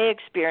what you may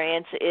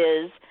experience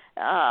is,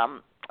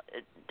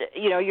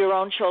 your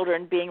own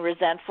children being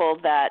resentful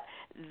that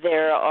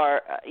there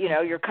are,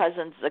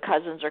 the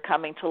cousins are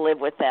coming to live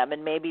with them,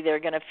 and maybe they're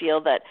going to feel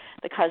that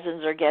the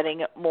cousins are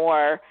getting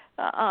more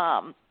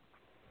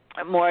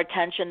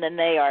attention than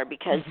they are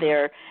because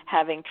they're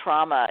having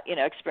trauma,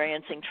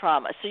 experiencing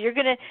trauma. So you're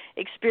going to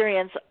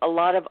experience a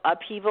lot of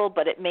upheaval,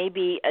 but it may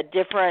be a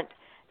different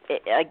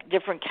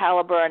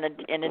caliber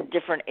in a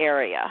different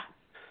area.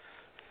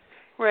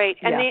 Right.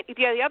 And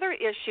the other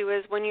issue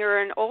is when you're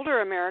an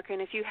older American,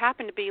 if you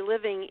happen to be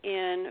living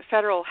in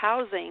federal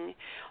housing,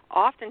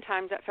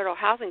 oftentimes that federal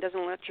housing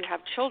doesn't let you have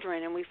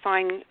children, and we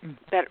find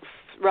that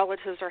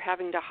relatives are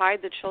having to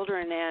hide the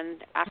children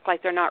and act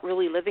like they're not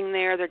really living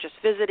there, they're just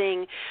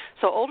visiting.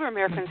 So older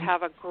Americans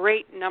have a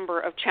great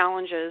number of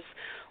challenges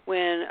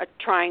when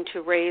trying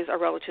to raise a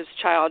relative's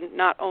child,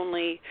 not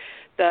only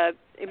the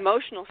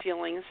emotional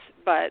feelings,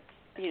 but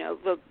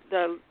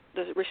the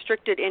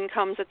restricted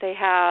incomes that they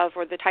have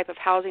or the type of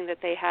housing that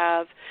they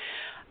have.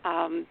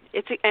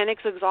 It's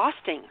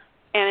exhausting.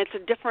 And it's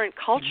a different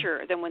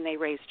culture than when they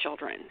raise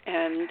children,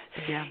 and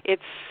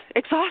it's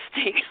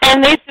exhausting.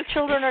 And these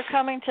children are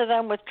coming to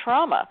them with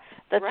trauma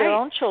that their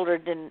own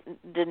children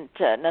didn't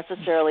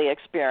necessarily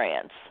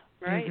experience.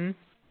 Right. Mm-hmm.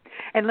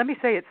 And let me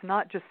say, it's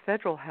not just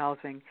federal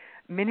housing.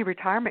 Many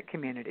retirement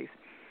communities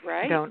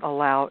don't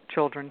allow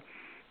children,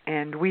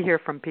 and we hear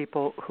from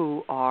people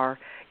who are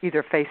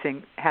either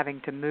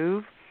having to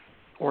move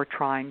or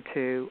trying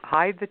to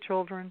hide the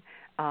children.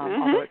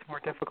 Although it's more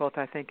difficult,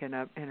 I think, in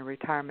a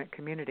retirement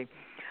community.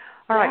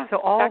 All right, so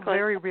all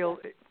very real.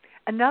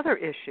 Another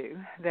issue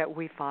that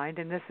we find,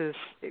 and this is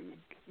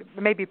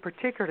maybe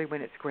particularly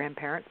when it's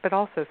grandparents, but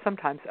also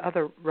sometimes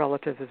other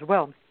relatives as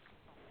well,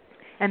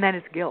 and that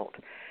is guilt.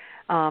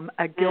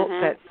 A guilt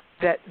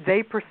that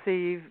they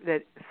perceive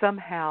that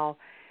somehow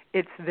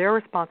it's their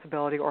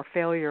responsibility or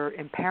failure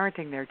in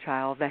parenting their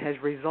child that has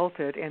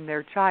resulted in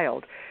their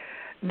child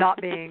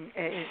not being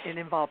an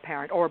involved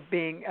parent, or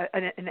being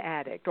an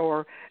addict,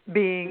 or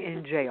being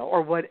in jail,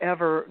 or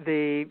whatever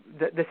the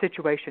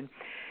situation.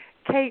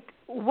 Kate,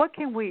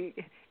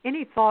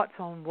 any thoughts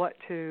on what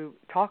to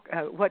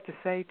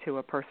say to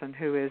a person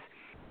who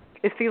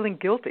is feeling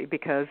guilty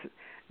because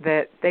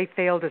that they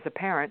failed as a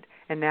parent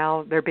and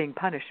now they're being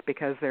punished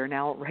because they're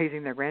now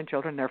raising their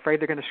grandchildren? They're afraid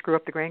they're going to screw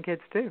up the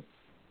grandkids too.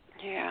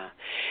 Yeah.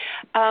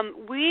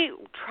 We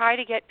try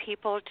to get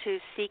people to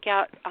seek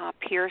out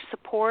peer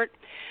support.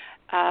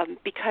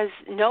 Because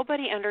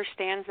nobody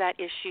understands that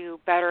issue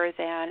better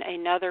than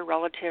another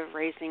relative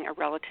raising a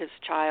relative's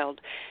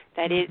child.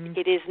 That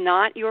it is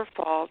not your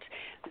fault.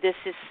 This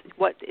is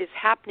what is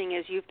happening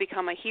is you've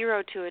become a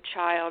hero to a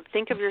child.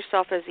 Think of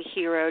yourself as a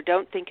hero.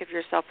 Don't think of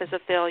yourself as a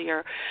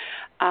failure.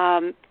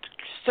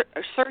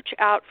 Search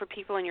out for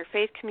people in your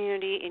faith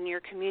community, in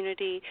your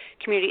community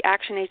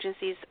action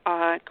agencies,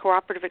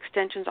 cooperative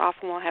extensions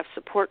often will have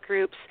support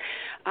groups.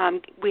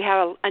 We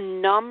have a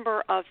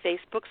number of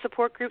Facebook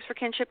support groups for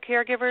kinship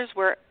caregivers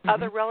where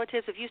other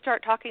relatives, if you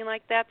start talking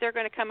like that, they're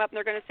going to come up and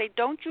they're going to say,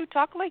 don't you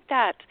talk like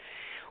that.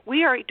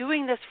 we are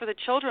doing this for the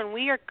children.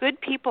 We are good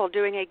people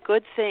doing a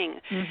good thing.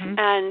 Mm-hmm.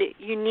 And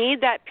you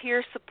need that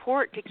peer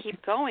support to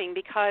keep going,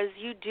 because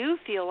you do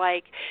feel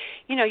like,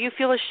 you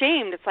feel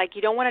ashamed. It's like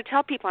you don't want to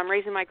tell people I'm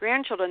raising my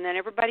grandchildren, and then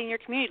everybody in your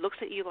community looks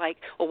at you like,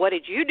 well, what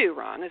did you do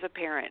wrong as a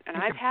parent? And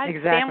I've had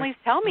families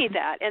tell me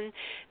that. And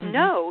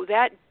no,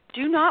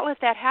 do not let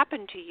that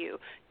happen to you.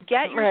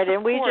 Get your support.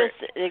 And we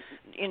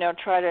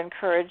just, try to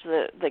encourage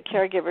the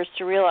caregivers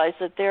to realize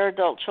that their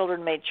adult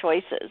children made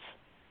choices.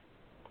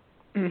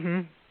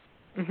 Mhm.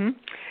 Mhm.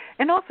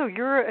 And also,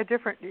 you're a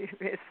different,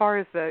 as far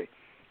as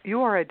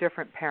you are a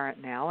different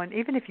parent now. And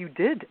even if you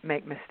did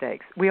make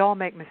mistakes, we all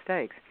make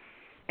mistakes,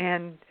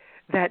 and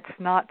that's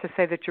not to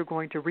say that you're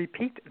going to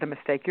repeat the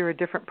mistake. You're a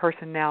different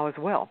person now as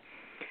well,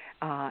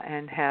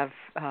 and are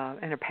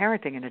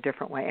parenting in a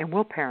different way, and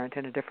will parent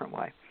in a different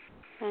way.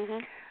 Mm-hmm.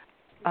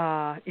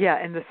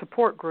 And the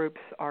support groups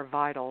are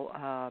vital.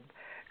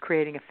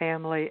 Creating a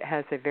Family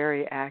has a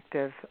very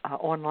active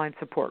online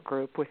support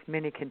group with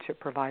many kinship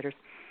providers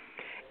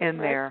in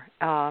there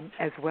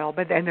as well.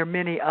 And there are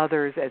many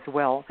others as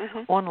well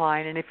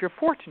online. And if you're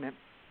fortunate,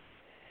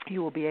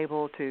 you will be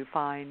able to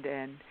find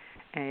an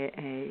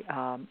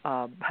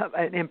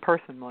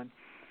in-person one.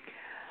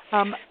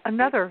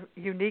 Another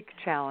unique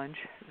challenge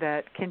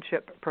that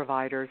kinship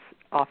providers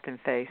often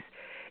face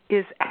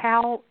is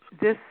how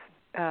this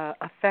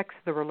affects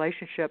the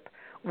relationship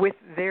with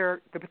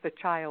the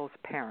child's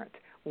parent.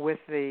 With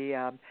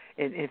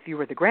if you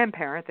were the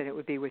grandparent, then it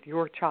would be with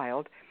your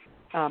child.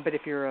 But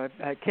if you're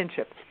a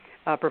kinship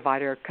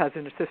provider,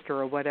 cousin or sister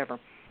or whatever.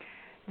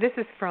 This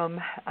is from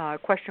a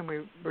question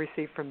we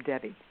received from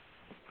Debbie.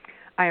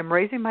 I am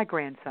raising my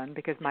grandson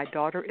because my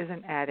daughter is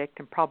an addict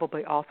and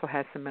probably also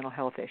has some mental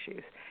health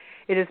issues.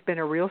 It has been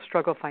a real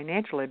struggle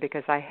financially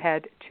because I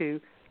had to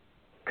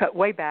cut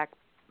way back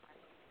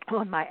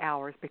on my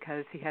hours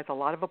because he has a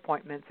lot of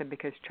appointments and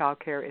because child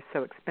care is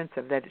so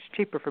expensive that it's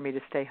cheaper for me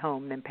to stay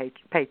home than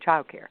pay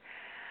child care.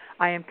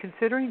 I am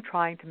considering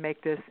trying to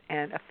make this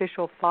an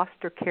official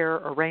foster care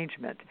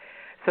arrangement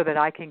so that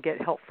I can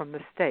get help from the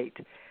state.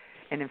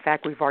 And in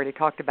fact, we've already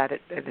talked about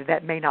it.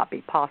 That may not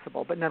be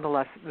possible, but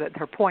nonetheless,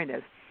 her point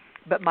is,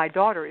 but my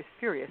daughter is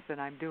furious that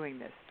I'm doing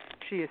this.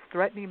 She is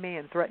threatening me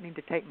and threatening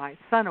to take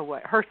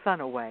her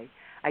son away.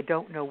 I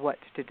don't know what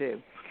to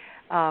do.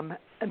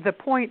 The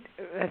point,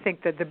 I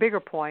think that the bigger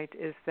point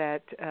is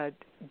that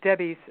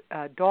Debbie's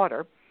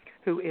daughter,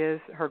 who is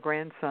her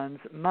grandson's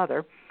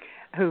mother,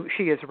 who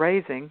she is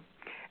raising,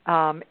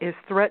 is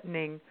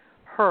threatening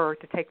her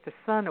to take the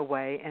son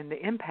away, and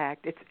the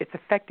impact, it's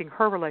affecting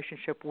her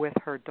relationship with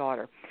her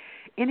daughter.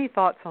 Any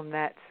thoughts on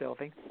that,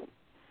 Sylvie?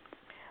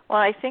 Well,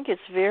 I think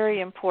it's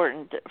very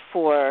important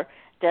for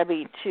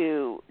Debbie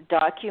to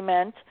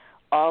document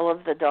all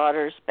of the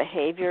daughter's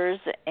behaviors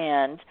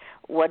and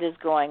what is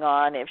going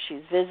on, if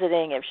she's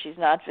visiting, if she's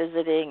not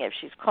visiting, if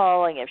she's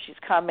calling, if she's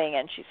coming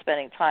and she's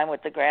spending time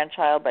with the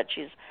grandchild but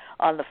she's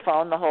on the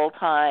phone the whole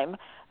time,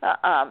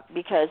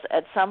 because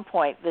at some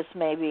point this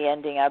may be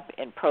ending up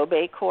in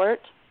probate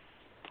court,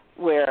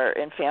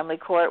 in family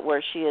court,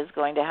 where she is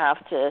going to have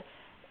to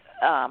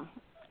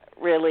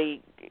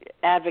really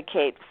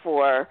advocate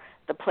for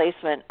the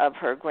placement of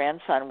her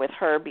grandson with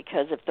her,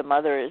 because if the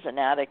mother is an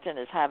addict and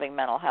is having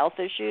mental health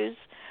issues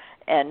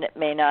and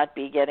may not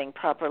be getting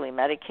properly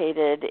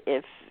medicated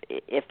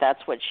if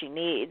that's what she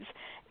needs,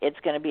 it's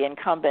going to be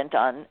incumbent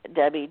on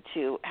Debbie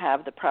to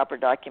have the proper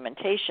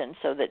documentation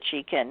so that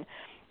she can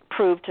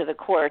prove to the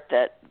court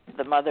that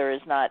the mother is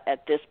not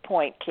at this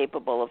point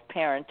capable of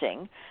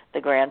parenting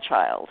the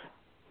grandchild.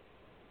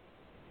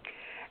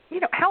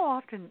 How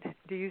often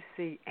do you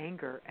see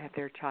anger at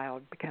their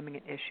child becoming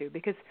an issue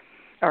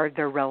or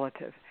their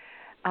relative?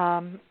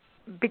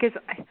 Because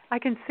I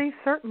can see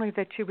certainly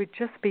that you would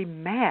just be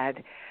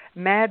mad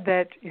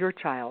that your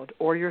child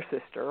or your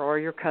sister or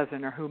your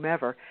cousin or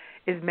whomever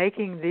is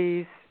making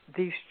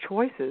these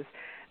choices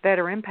that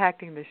are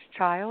impacting this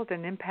child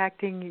and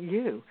impacting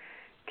you.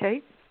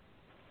 Kate?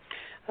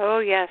 Oh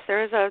yes,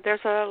 there's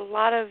a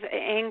lot of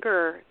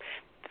anger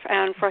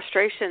and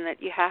frustration that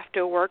you have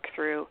to work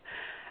through,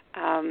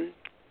 and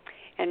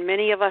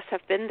many of us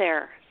have been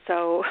there.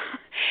 So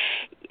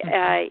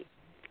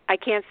I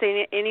can't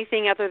say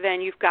anything other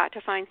than you've got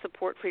to find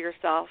support for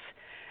yourself.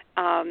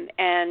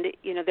 And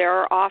there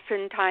are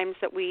often times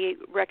that we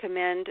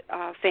recommend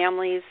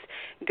families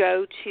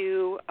go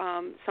to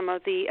some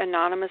of the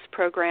anonymous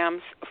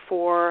programs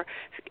for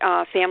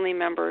family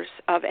members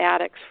of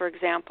addicts, for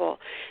example,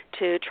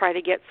 to try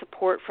to get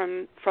support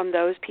from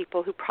those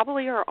people who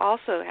probably are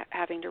also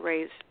having to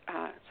raise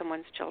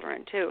someone's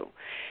children too.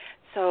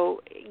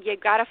 So you've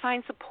got to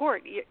find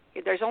support.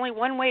 There's only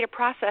one way to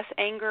process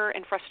anger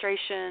and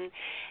frustration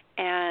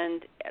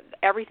and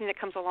everything that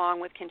comes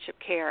along with kinship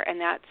care, and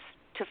that's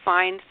to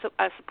find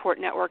a support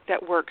network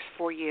that works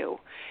for you.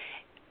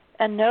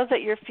 And know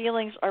that your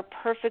feelings are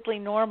perfectly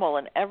normal,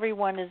 and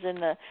everyone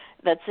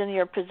that's in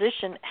your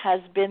position has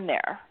been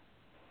there.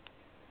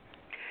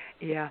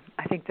 Yeah,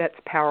 I think that's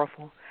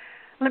powerful.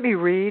 Let me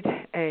read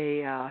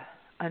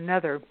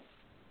another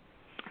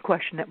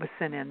question that was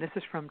sent in. This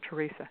is from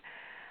Teresa.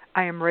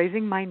 I am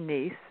raising my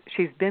niece.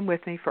 She's been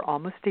with me for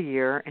almost a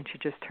year, and she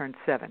just turned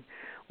 7.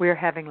 We are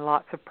having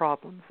lots of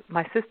problems.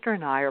 My sister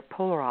and I are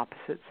polar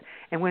opposites,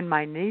 and when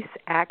my niece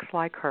acts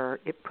like her,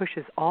 it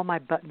pushes all my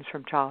buttons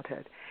from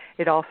childhood.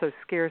 It also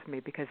scares me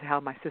because of how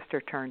my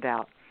sister turned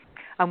out.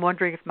 I'm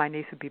wondering if my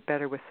niece would be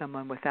better with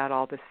someone without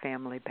all this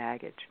family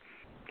baggage.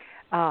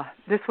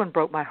 This one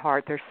broke my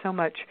heart. There's so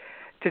much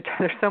to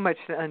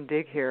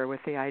undig here with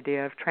the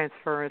idea of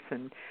transference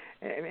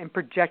and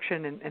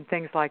projection and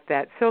things like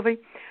that. Sylvie,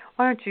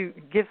 why don't you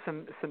give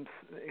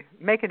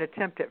make an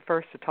attempt at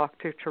first to talk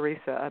to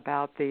Teresa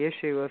about the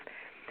issue of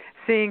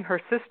seeing her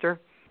sister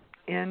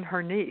in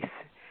her niece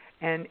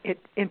and it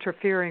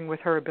interfering with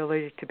her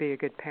ability to be a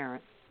good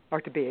parent or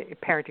to be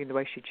parenting the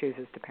way she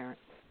chooses to parent.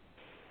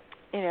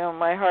 You know,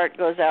 my heart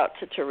goes out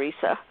to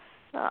Teresa.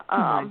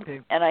 Mine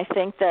too. And I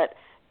think that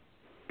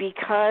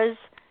because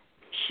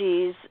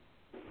she's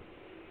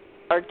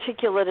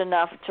articulate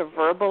enough to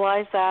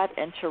verbalize that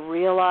and to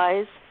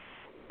realize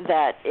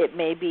that it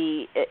may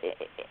be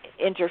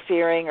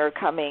interfering or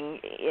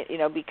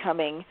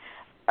becoming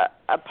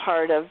a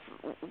part of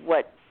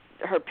what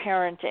her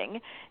parenting,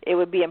 it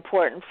would be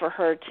important for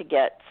her to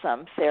get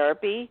some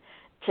therapy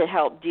to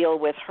help deal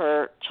with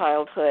her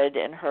childhood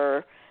and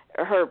her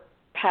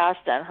past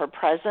and her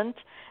present,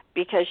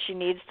 because she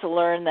needs to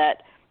learn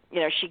that,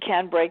 she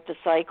can break the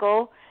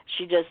cycle.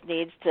 She just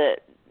needs to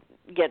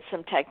get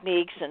some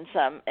techniques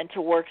and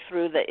to work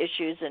through the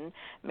issues and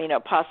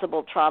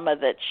possible trauma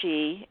that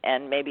she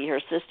and maybe her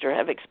sister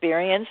have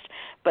experienced.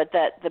 But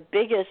that the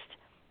biggest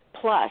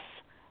plus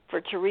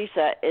for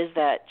Teresa is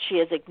that she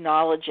is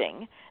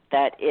acknowledging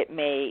that it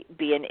may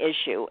be an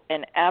issue,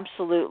 and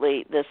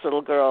absolutely this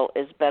little girl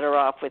is better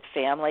off with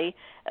family,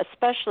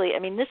 especially,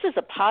 this is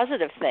a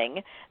positive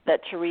thing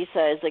that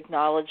Teresa is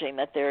acknowledging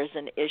that there is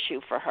an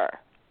issue for her.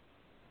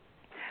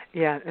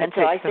 Yeah, and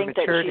so I think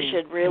that she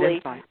should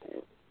really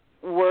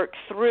work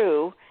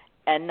through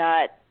and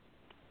not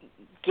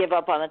give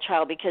up on the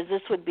child, because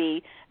this would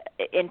be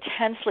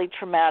intensely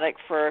traumatic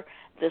for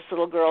this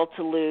little girl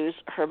to lose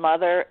her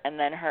mother and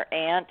then her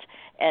aunt,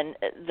 and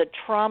the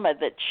trauma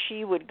that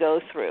she would go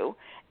through,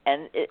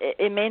 and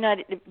it may not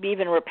be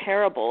even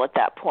repairable at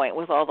that point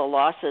with all the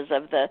losses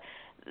of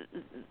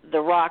the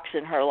rocks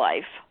in her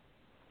life.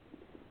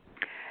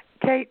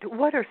 Kate,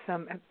 what are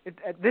some?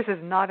 This is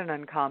not an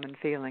uncommon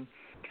feeling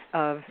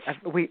of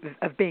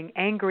being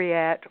angry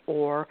at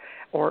or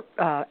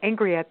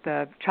angry at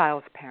the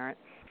child's parent,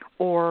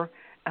 or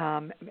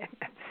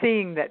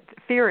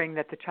fearing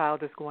that the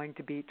child is going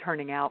to be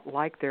turning out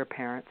like their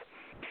parents.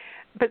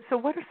 But so,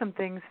 what are some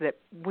things that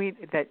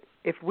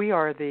if we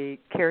are the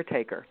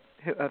caretaker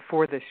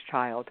for this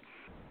child,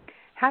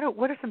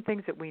 what are some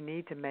things that we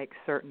need to make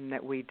certain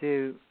that we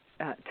do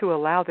to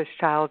allow this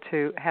child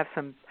to have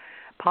some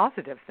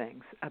positive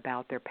things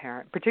about their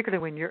parent,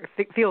 particularly when you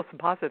feel some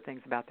positive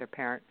things about their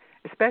parent,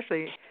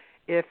 especially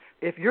if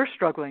you're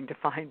struggling to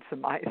find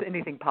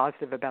anything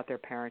positive about their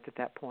parent at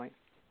that point.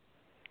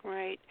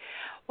 Right.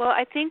 Well,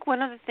 I think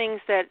one of the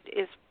things that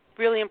is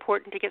really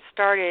important to get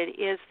started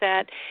is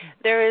that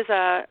there is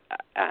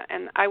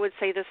and I would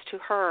say this to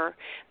her,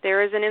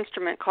 there is an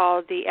instrument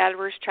called the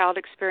Adverse Child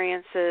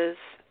Experiences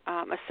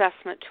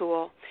Assessment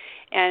Tool,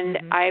 and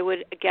I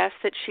would guess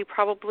that she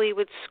probably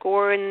would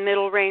score in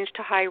middle range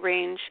to high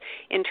range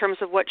in terms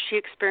of what she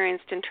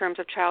experienced in terms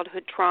of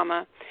childhood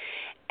trauma,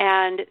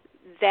 and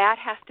that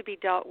has to be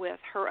dealt with.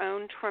 Her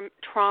own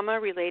trauma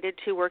related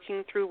to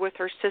working through with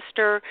her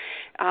sister,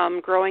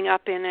 growing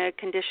up in a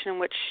condition in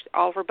which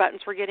all of her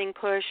buttons were getting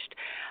pushed.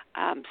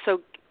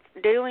 So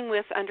dealing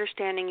with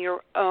understanding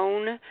your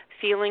own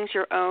feelings,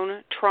 your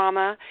own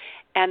trauma,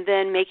 and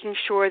then making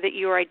sure that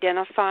you're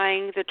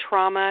identifying the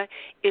trauma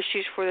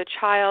issues for the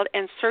child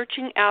and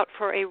searching out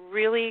for a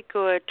really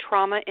good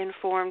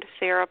trauma-informed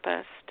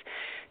therapist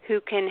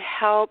who can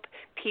help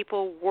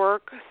people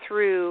work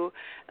through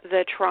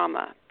the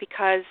trauma,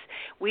 because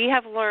we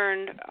have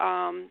learned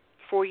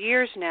for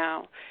years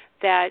now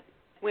that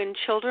when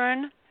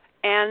children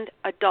and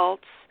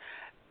adults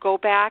go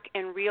back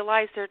and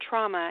realize their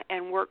trauma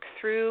and work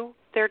through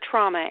their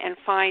trauma and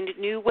find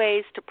new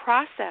ways to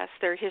process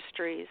their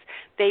histories,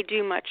 they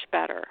do much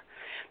better.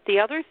 The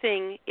other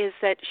thing is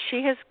that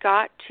she has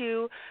got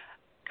to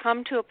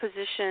come to a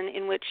position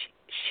in which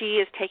she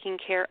is taking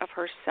care of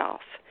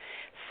herself.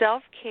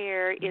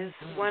 Self-care is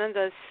one of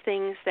those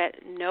things that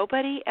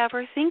nobody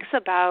ever thinks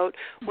about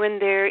when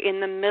they're in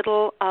the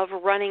middle of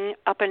running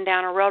up and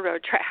down a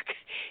railroad track.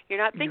 You're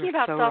not thinking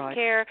about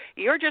self-care. Right.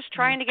 You're just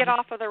trying to get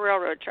off of the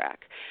railroad track.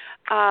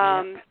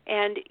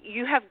 And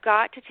you have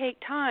got to take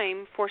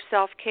time for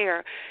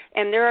self-care.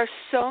 And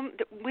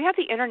we have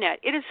the internet.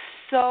 It is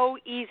so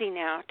easy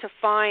now to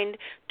find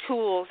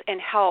tools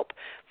and help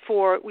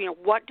for,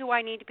 what do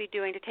I need to be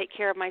doing to take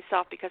care of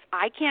myself, because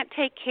I can't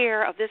take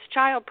care of this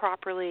child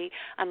properly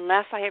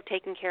unless I have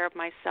taken care of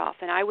myself.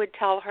 And I would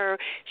tell her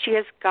she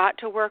has got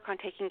to work on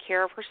taking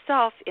care of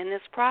herself in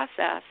this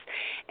process,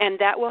 and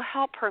that will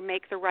help her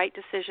make the right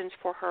decisions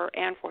for her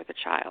and for the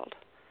child.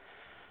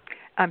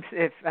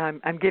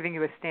 I'm giving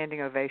you a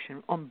standing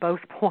ovation on both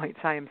points.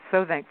 I am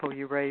so thankful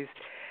you raised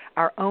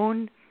our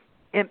own,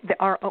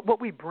 what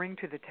we bring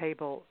to the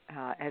table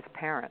as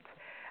parents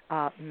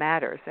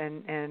matters,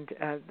 and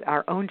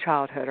our own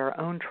childhood, our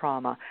own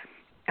trauma.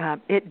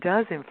 It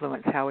does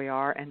influence how we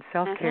are, and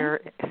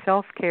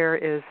self-care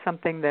is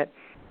something that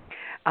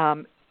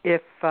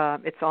if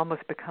it's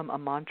almost become a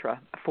mantra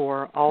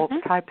for all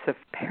types of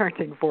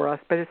parenting for us,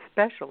 but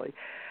especially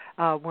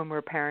when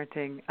we're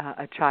parenting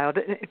a child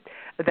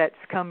that's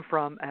come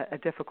from a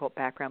difficult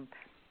background.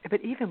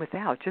 But even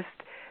without, just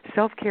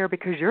self-care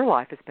because your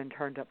life has been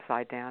turned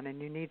upside down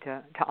and you need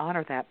to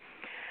honor that.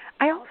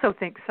 I also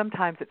think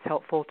sometimes it's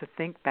helpful to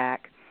think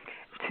back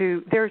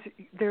to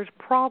there's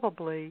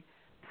probably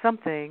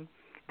something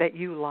that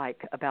you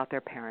like about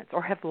their parents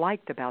or have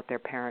liked about their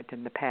parent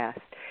in the past.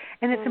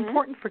 And it's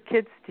important for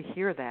kids to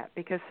hear that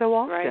because so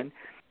often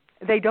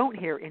they don't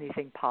hear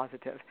anything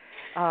positive.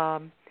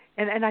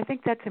 And I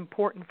think that's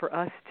important for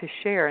us to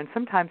share. And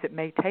sometimes it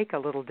may take a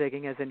little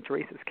digging, as in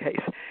Teresa's case,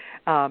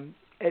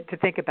 to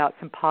think about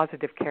some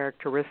positive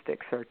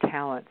characteristics or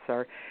talents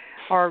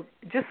or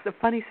just the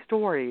funny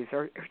stories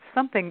or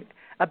something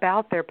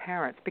about their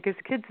parents, because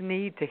kids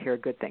need to hear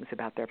good things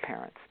about their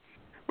parents.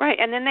 Right,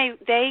 and then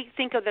they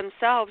think of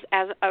themselves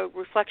as a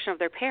reflection of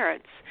their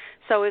parents.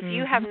 So if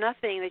you have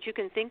nothing that you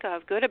can think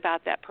of good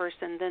about that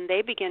person, then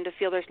they begin to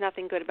feel there's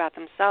nothing good about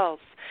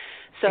themselves.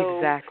 So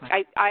exactly.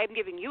 I'm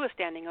giving you a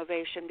standing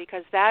ovation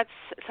because that's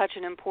such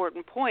an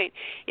important point,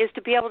 is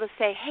to be able to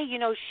say, hey,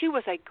 she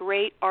was a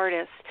great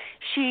artist.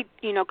 She,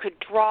 could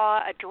draw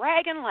a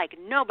dragon like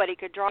nobody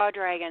could draw a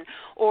dragon,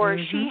 or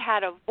she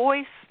had a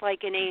voice like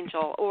an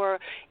angel, or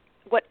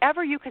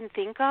whatever you can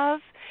think of.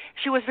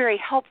 She was very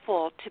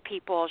helpful to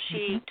people.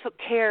 She took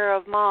care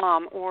of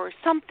mom or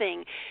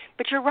something.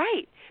 But you're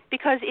right,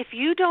 because if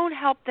you don't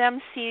help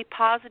them see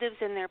positives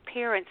in their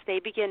parents, they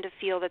begin to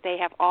feel that they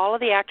have all of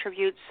the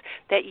attributes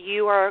that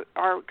you are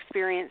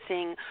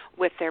experiencing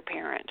with their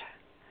parent.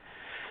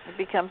 It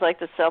becomes like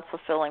the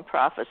self-fulfilling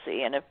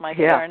prophecy, and if my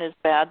parent is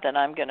bad, then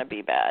I'm going to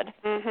be bad.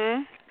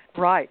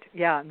 Right,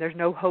 yeah, and there's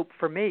no hope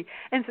for me.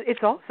 And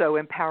it's also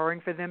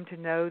empowering for them to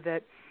know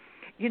that,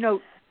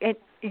 and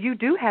you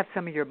do have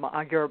some of your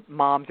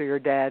mom's or your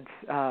dad's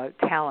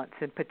talents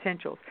and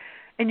potentials,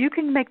 and you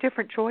can make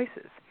different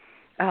choices.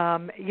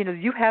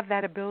 You have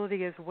that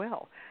ability as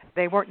well.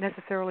 They weren't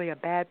necessarily a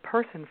bad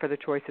person for the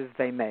choices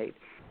they made,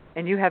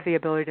 and you have the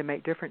ability to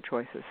make different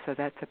choices, so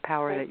that's a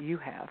power that you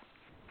have.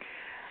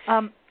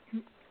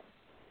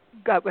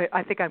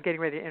 I think I'm getting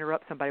ready to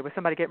interrupt somebody. Was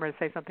somebody getting ready to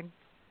say something?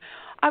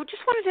 I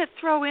just wanted to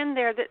throw in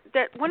there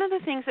that one of the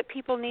things that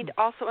people need to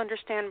also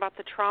understand about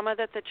the trauma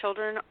that the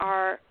children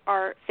are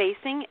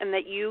facing, and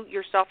that you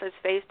yourself has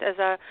faced as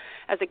a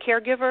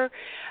caregiver,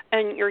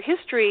 and your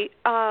history,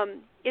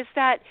 is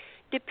that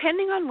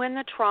depending on when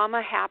the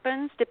trauma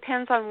happens,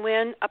 depends on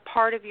when a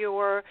part of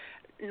your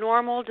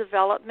normal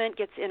development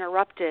gets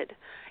interrupted,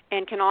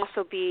 and can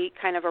also be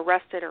kind of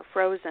arrested or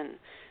frozen.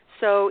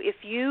 So if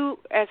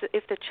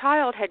the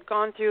child had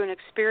gone through an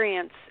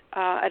experience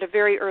at a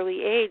very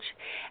early age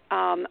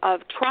of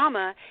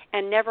trauma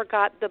and never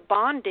got the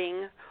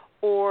bonding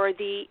or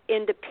the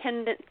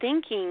independent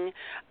thinking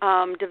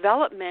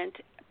development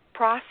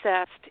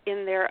processed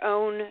in their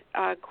own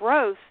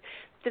growth,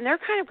 then they're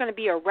kind of going to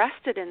be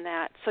arrested in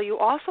that. So you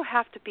also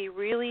have to be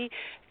really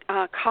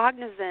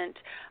cognizant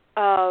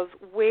of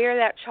where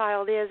that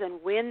child is and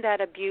when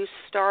that abuse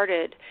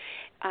started.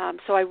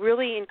 So I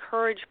really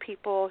encourage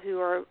people who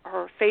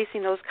are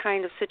facing those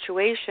kind of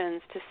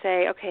situations to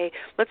say, okay,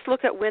 let's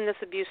look at when this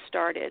abuse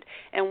started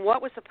and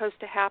what was supposed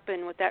to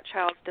happen with that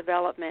child's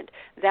development.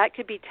 That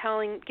could be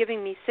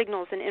giving me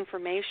signals and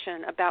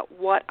information about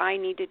what I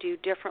need to do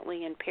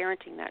differently in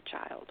parenting that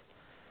child.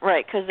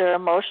 Right, because their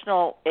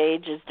emotional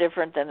age is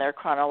different than their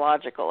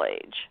chronological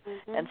age,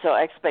 and so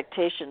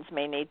expectations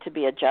may need to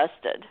be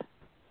adjusted.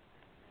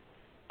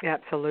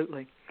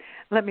 Absolutely.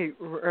 Let me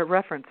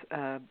reference,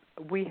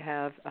 we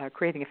have,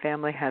 Creating a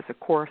Family has a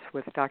course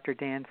with Dr.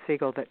 Dan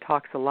Siegel that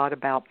talks a lot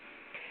about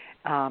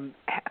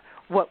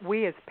what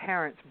we as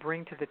parents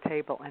bring to the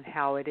table and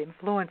how it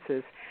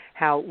influences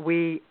how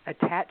we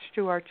attach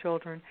to our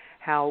children,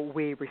 how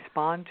we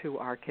respond to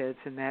our kids,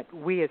 and that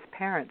we as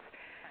parents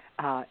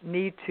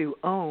need to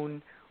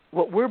own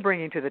what we're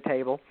bringing to the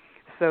table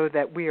so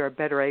that we are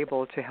better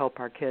able to help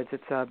our kids.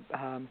 It's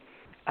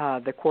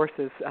the course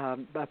is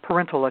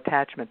Parental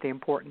Attachment, the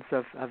importance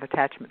of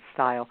attachment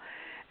style,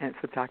 and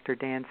it's with Dr.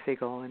 Dan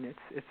Siegel, and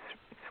it's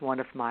one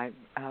of my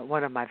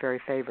very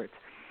favorites.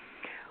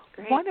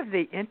 Great. One of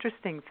the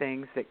interesting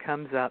things that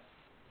comes up,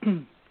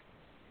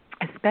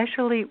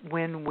 especially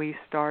when we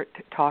start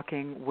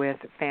talking with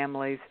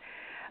families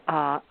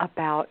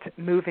about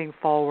moving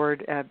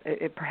forward,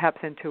 perhaps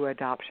into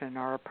adoption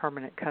or a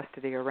permanent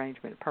custody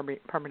arrangement,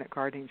 permanent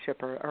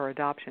guardianship or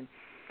adoption,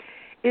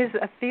 is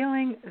a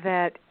feeling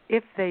that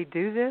if they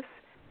do this,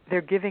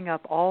 they're giving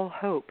up all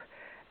hope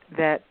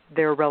that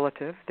their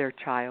relative, their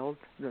child,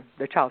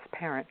 the child's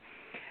parent,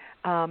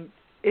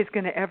 is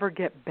going to ever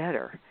get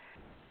better.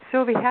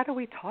 Sylvie, how do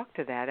we talk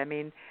to that? I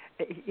mean,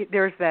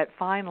 there's that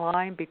fine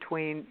line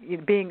between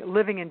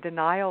living in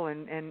denial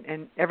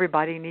and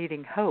everybody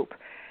needing hope.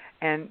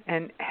 And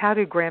how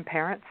do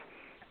grandparents,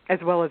 as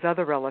well as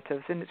other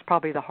relatives, and it's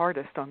probably the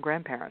hardest on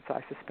grandparents,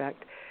 I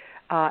suspect,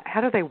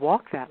 how do they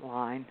walk that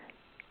line?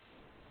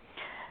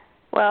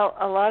 Well,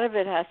 a lot of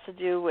it has to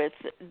do with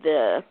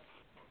the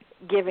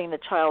giving the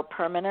child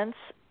permanence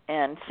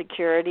and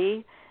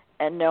security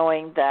and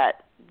knowing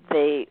that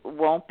they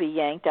won't be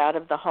yanked out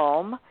of the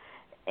home.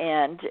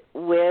 And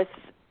with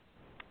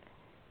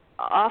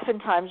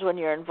oftentimes when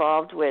you're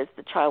involved with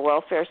the child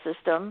welfare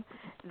system,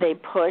 they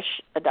push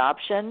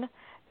adoption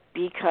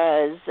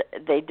because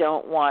they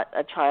don't want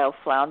a child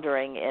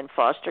floundering in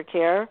foster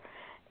care,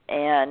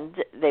 and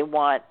they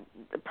want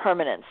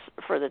permanence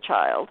for the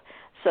child.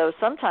 So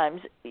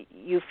sometimes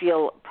you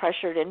feel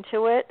pressured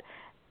into it,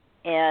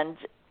 and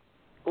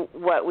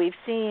what we've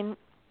seen,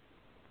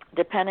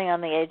 depending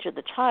on the age of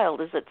the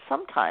child, is that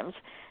sometimes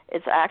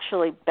it's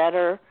actually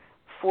better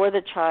for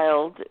the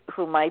child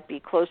who might be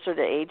closer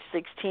to age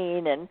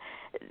 16, and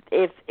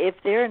if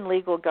they're in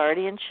legal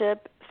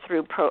guardianship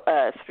through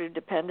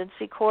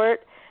dependency court,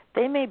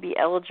 they may be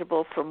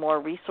eligible for more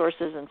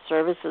resources and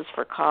services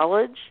for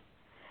college.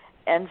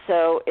 And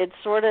so it's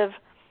sort of,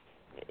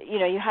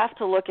 you have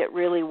to look at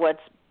really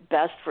what's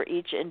best for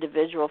each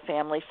individual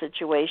family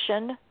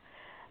situation.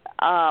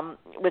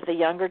 With a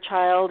younger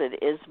child,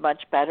 it is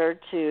much better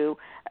to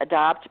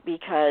adopt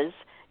because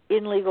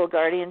in legal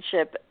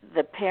guardianship,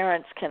 the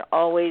parents can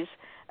always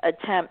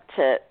attempt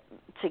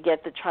to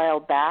get the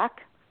child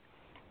back,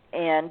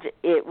 and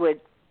it would,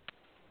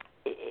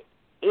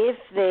 if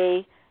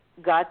they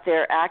got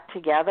their act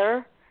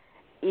together,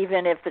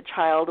 even if the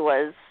child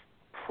was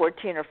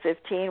 14 or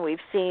 15, we've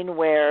seen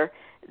where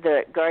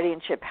the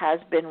guardianship has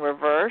been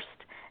reversed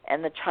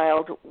and the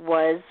child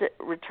was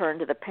returned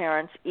to the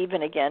parents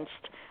even against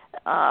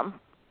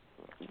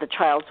the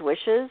child's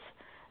wishes.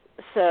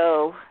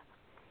 So,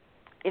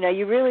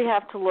 you really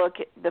have to look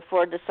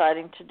before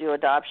deciding to do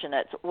adoption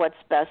at what's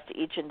best to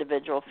each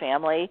individual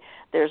family.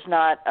 There's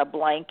not a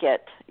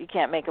blanket, you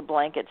can't make a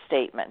blanket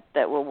statement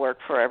that will work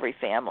for every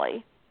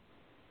family.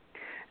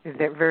 Is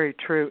that very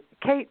true?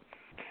 Kate,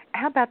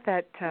 how about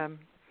that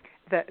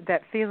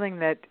that feeling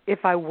that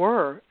if I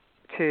were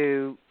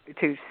to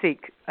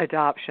seek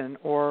adoption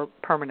or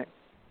permanent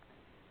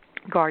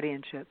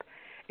guardianship,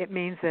 it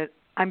means that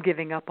I'm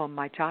giving up on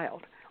my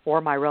child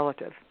or my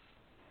relative,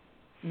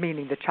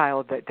 meaning the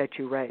child that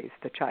you raised,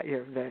 the child,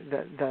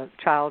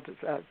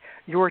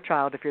 your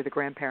child if you're the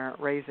grandparent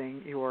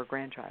raising your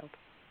grandchild.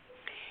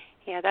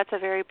 Yeah, that's a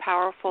very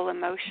powerful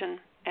emotion,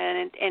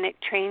 and it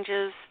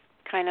changes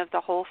kind of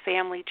the whole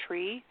family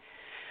tree.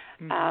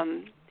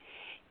 Mm-hmm.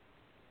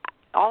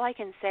 All I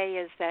can say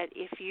is that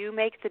if you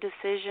make the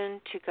decision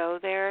to go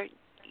there,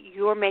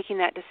 you're making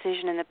that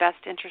decision in the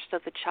best interest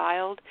of the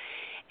child.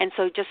 And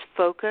so just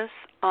focus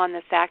on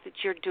the fact that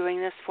you're doing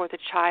this for the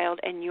child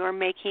and you're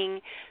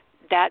making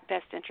that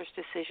best interest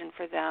decision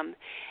for them.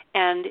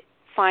 And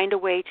find a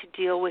way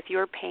to deal with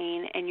your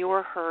pain and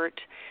your hurt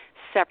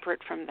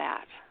separate from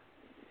that.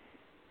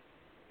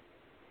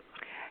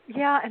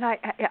 Yeah, and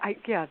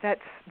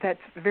that's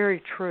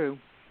very true.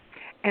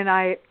 And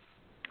I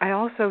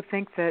also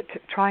think that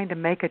trying to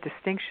make a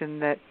distinction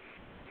that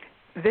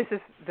this is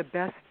the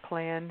best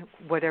plan,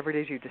 whatever it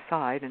is you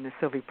decide, and as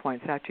Sylvie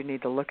points out, you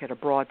need to look at a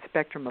broad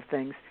spectrum of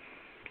things.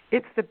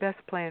 It's the best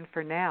plan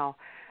for now,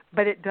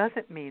 but it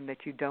doesn't mean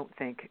that you don't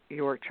think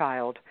your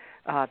child,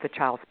 the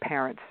child's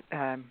parents,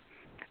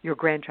 your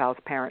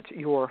grandchild's parents,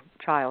 your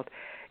child,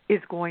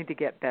 is going to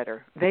get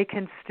better. They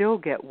can still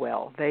get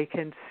well. They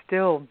can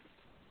still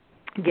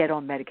get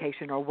on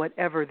medication or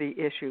whatever the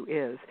issue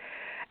is.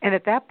 And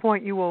at that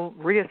point, you will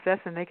reassess,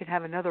 and they can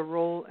have another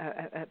role,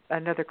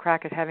 another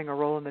crack at having a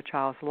role in the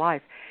child's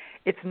life.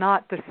 It's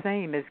not the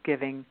same as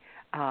giving,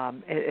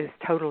 as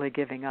totally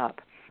giving up.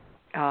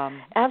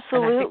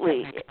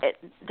 Absolutely,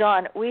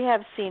 Dawn. We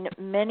have seen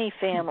many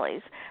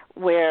families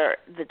where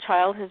the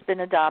child has been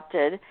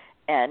adopted,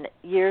 and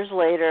years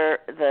later,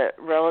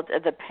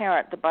 the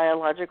parent, the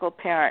biological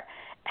parent,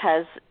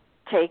 has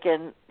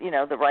taken,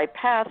 the right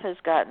path, has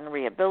gotten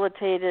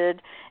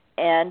rehabilitated,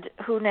 and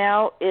who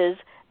now is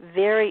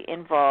very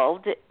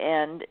involved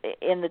and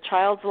in the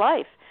child's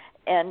life.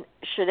 And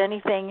should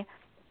anything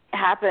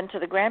happen to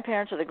the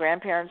grandparents or the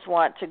grandparents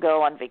want to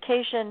go on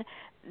vacation,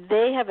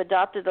 they have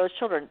adopted those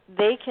children.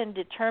 They can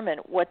determine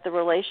what the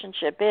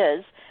relationship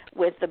is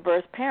with the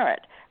birth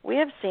parent. We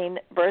have seen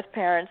birth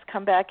parents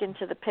come back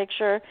into the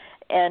picture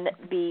and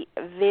be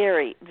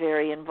very,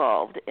 very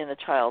involved in the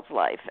child's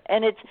life.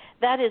 And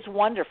that is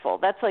wonderful.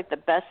 That's like the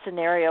best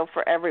scenario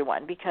for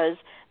everyone, because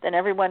then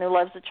everyone who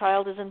loves the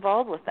child is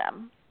involved with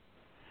them.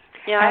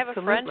 Yeah, I have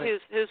a friend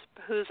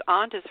whose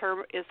aunt is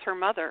her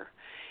mother,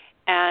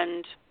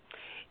 and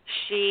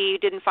she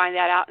didn't find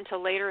that out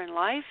until later in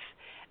life,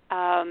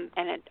 and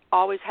had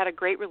always had a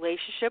great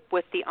relationship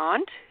with the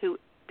aunt, who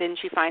then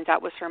she finds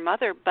out was her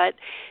mother. But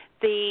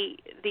the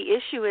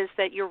issue is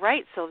that you're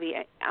right, Sylvie.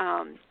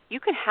 You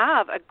can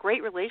have a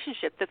great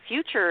relationship. The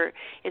future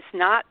is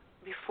not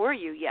before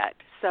you yet.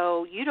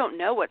 So you don't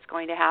know what's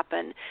going to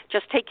happen.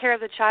 Just take care of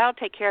the child,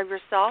 take care of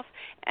yourself,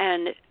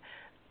 and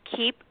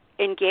keep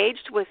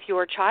engaged with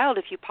your child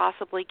if you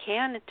possibly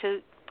can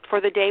for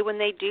the day when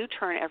they do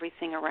turn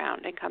everything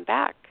around and come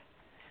back.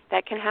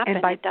 That can happen.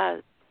 It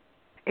does.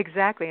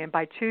 Exactly. And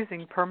by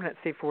choosing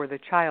permanency for the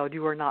child,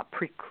 you are not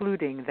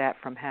precluding that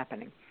from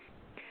happening.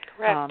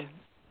 Correct.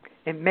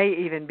 It may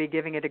even be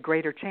giving it a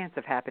greater chance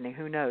of happening.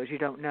 Who knows? You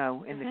don't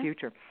know in the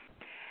future.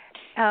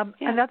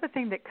 Another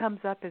thing that comes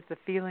up is the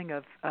feeling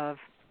of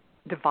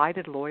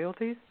divided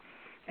loyalties.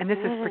 And this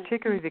is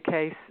particularly the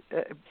case,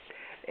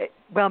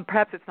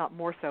 perhaps it's not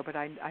more so, but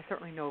I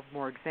certainly know of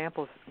more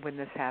examples when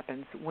this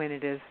happens, when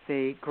it is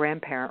the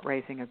grandparent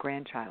raising a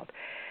grandchild.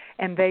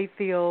 And they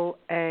feel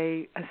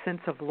a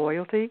sense of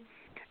loyalty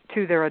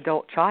to their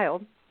adult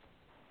child,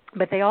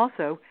 but they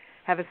also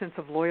have a sense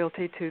of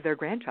loyalty to their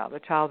grandchild, the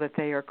child that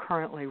they are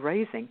currently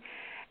raising.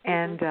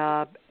 And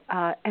that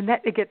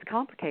it gets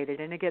complicated,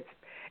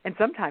 and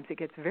sometimes it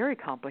gets very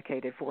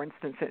complicated. For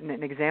instance,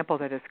 an example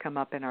that has come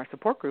up in our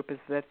support group is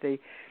that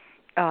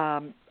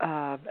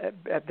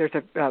there's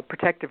a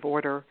protective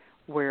order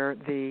where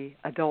the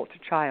adult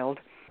child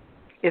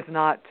is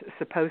not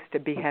supposed to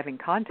be having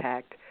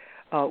contact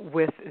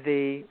with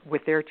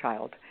their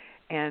child,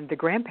 and the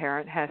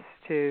grandparent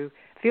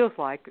feels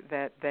like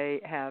that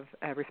they have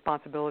a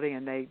responsibility,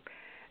 and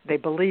they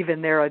believe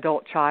in their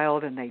adult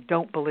child, and they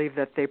don't believe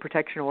that the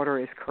protection order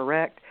is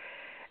correct.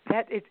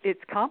 That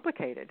it's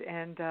complicated,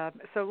 and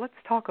so let's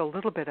talk a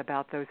little bit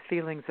about those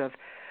feelings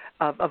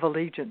of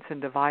allegiance and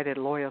divided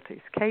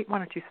loyalties. Kate, why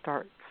don't you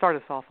start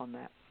us off on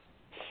that?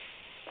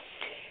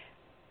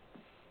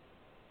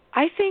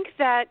 I think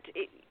that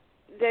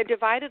the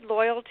divided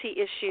loyalty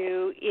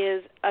issue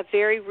is a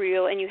very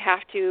real, and you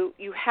have to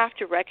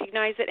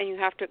recognize it, and you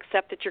have to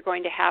accept that you're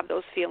going to have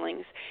those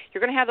feelings.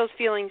 You're going to have those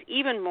feelings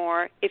even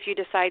more if you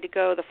decide to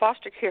go the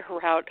foster care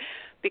route,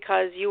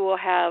 because you will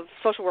have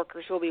social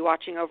workers who will be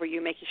watching over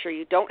you, making sure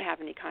you don't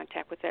have any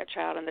contact with that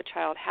child, and the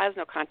child has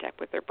no contact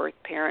with their birth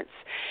parents.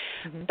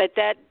 Mm-hmm. But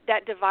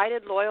that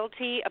divided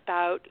loyalty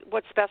about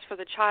what's best for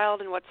the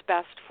child and what's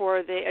best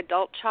for the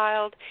adult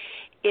child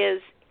is,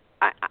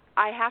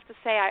 I have to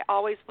say, I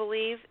always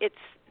believe it's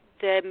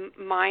the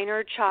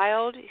minor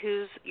child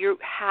you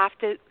have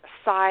to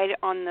side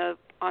on the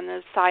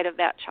side of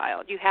that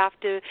child. You have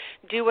to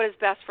do what is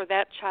best for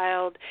that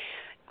child,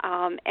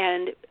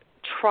 and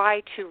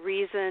try to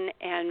reason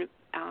and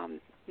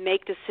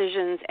make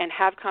decisions and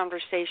have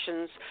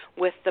conversations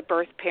with the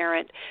birth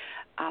parent.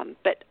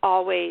 But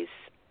always,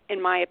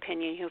 in my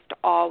opinion, you have to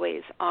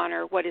always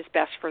honor what is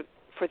best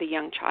for the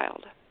young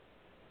child.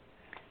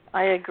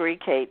 I agree,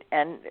 Kate.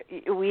 And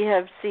we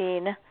have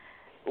seen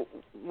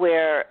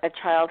where a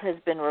child has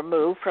been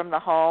removed from the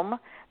home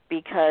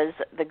because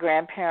the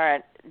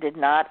grandparent did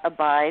not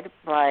abide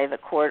by the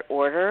court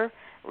order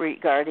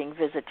regarding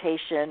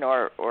visitation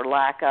or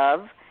lack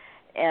of.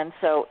 And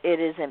so it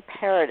is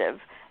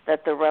imperative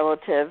that the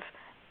relative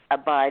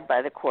abide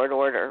by the court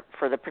order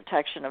for the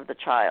protection of the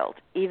child,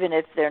 even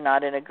if they're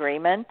not in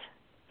agreement.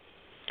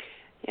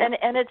 Yep.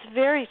 And it's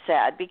very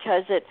sad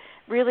because it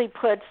really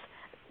puts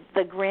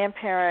the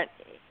grandparent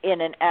in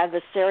an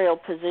adversarial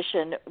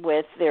position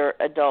with their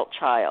adult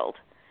child.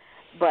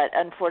 But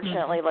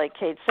unfortunately, like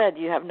Kate said,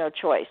 you have no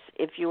choice.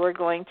 If you are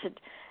going to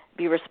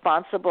be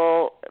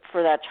responsible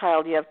for that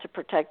child, you have to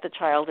protect the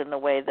child in the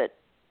way that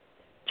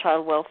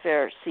child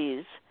welfare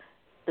sees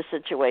the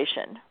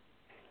situation.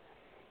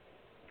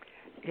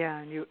 Yeah,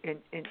 and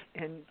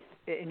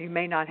you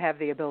may not have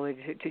the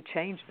ability to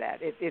change that.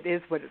 It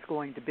is what it's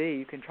going to be.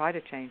 You can try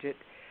to change it.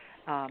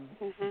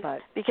 But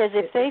because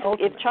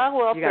if child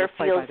welfare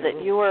feels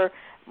that you are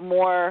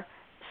more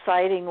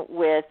siding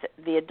with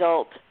the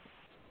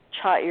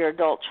your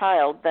adult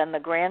child than the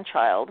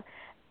grandchild,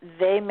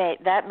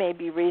 that may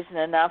be reason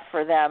enough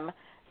for them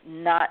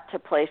not to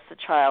place the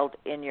child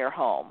in your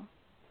home.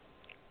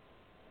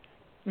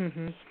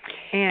 Mm-hmm.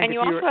 And you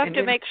also have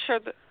to make sure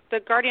that the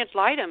guardian ad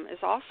litem is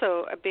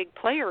also a big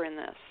player in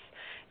this.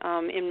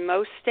 In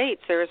most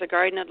states, there is a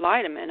guardian ad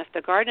litem, and if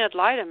the guardian ad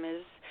litem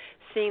is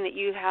seeing that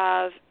you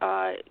have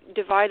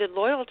divided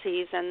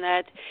loyalties and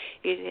that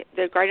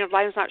the guardian ad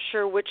litem is not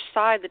sure which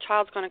side the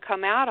child's going to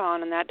come out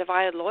on in that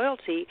divided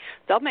loyalty,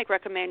 they'll make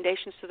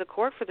recommendations to the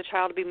court for the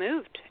child to be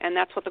moved, and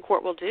that's what the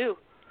court will do.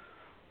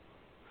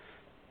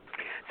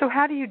 So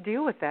how do you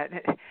deal with that?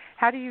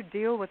 How do you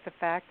deal with the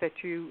fact that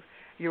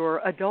your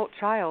adult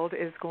child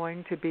is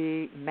going to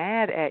be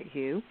mad at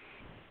you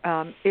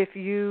if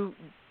you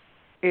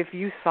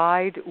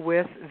side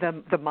with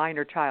the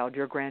minor child,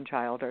 your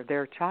grandchild or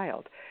their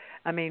child?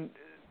 I mean,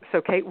 so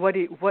Kate,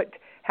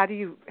 how do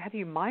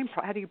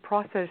you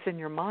process in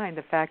your mind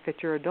the fact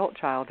that your adult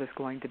child is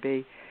going to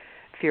be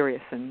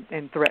furious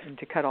and threaten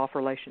to cut off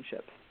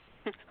relationships?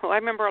 Well, I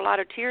remember a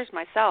lot of tears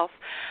myself.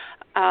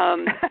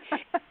 And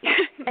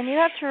you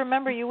have to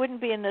remember, you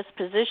wouldn't be in this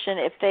position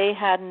if they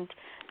hadn't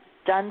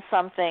done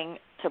something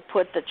to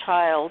put the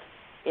child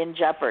in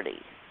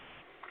jeopardy,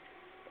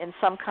 in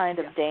some kind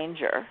of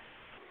danger.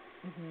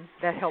 Mm-hmm.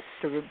 That helps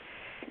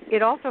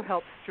it also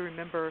helps to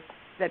remember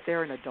that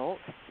they're an adult.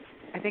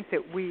 I think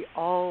that we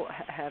all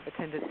have a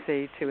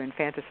tendency to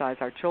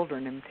infantilize our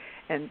children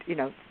and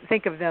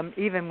think of them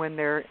even when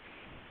they're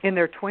in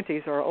their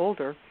 20s or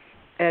older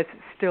as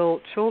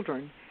still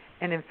children,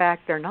 and in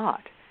fact they're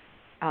not.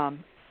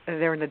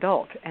 They're an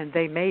adult, and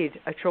they made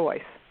a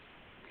choice.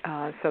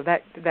 So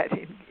that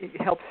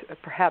helps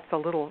perhaps a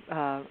little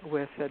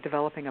with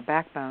developing a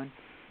backbone,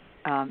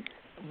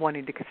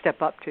 wanting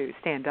to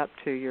stand up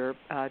to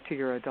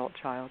your adult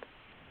child.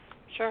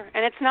 Sure,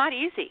 and it's not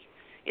easy.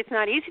 It's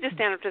not easy to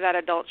stand up to that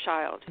adult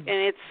child, and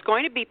it's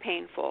going to be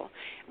painful,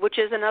 which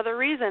is another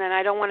reason, and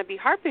I don't want to be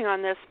harping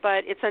on this,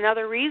 but it's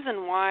another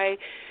reason why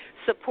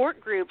support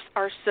groups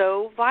are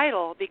so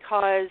vital,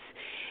 because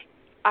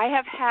I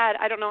have had,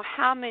 I don't know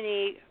how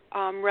many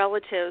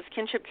relatives,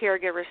 kinship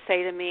caregivers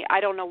say to me, I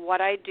don't know what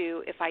I'd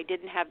do if I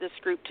didn't have this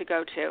group to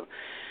go to,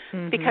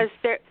 because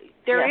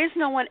there is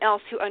no one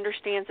else who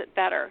understands it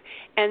better.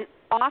 And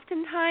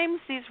oftentimes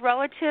these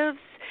relatives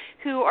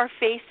who are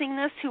facing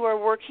this, who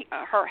are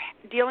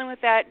dealing with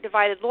that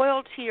divided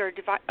loyalty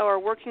or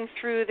working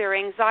through their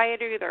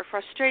anxiety, their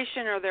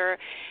frustration, or their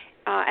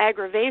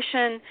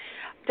aggravation,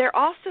 they're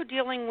also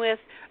dealing with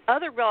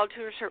other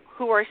relatives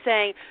who are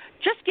saying,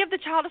 just give the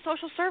child to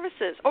social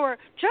services, or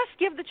just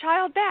give the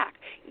child back.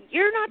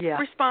 You're not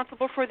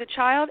responsible for the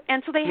child,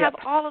 and so they have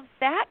all of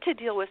that to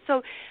deal with.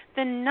 So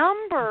the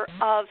number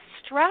of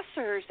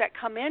stressors that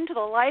come into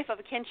the life of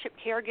a kinship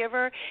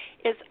caregiver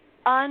is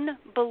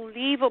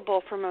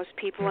unbelievable for most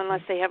people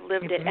unless they have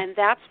lived it, and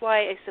that's why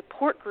a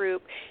support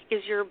group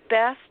is your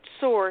best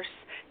source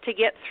to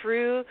get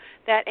through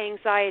that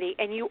anxiety.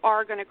 And you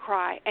are going to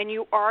cry, and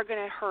you are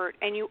going to hurt,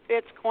 and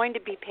it's going to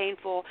be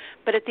painful,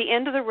 but at the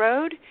end of the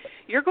road,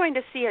 you're going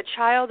to see a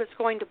child that's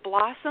going to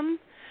blossom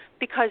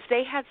because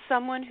they had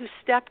someone who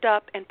stepped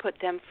up and put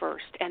them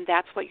first, and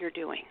that's what you're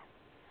doing.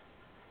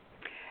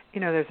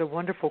 There's a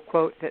wonderful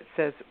quote that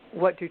says,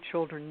 what do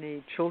children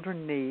need?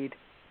 Children need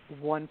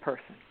one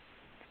person.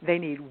 They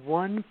need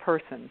one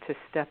person to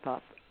step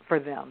up for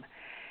them.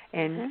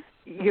 And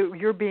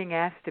you're being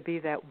asked to be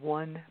that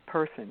one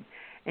person,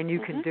 and you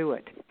can do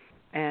it.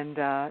 And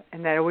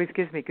that always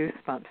gives me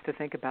goosebumps to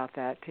think about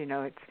that.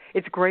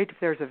 It's great if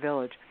there's a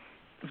village,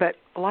 but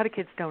a lot of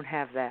kids don't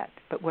have that.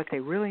 But what they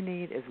really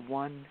need is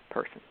one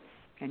person,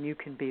 and you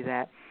can be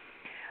that.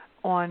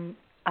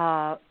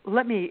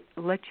 Let me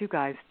let you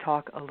guys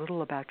talk a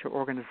little about your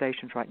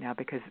organizations right now,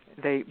 because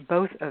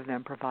both of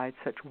them provide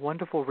such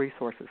wonderful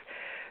resources.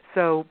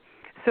 So,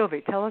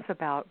 Sylvie, tell us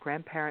about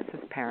Grandparents as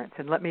Parents,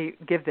 and let me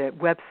give the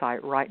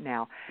website right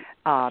now,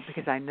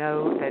 because I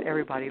know that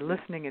everybody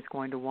listening is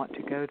going to want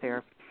to go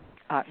there.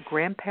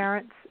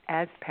 Grandparents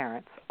as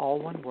Parents, all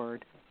one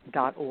word,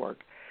 .org.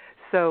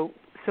 So,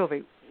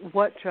 Sylvie,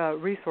 what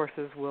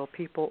resources will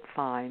people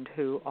find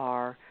who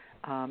are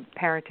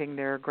parenting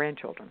their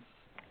grandchildren?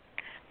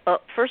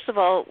 Well, first of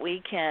all,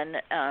 we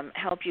can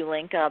help you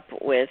link up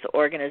with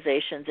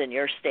organizations in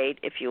your state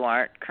if you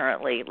aren't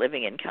currently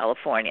living in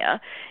California,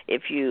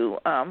 if you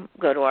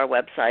go to our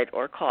website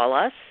or call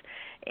us.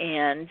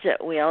 And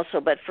we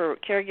also, but for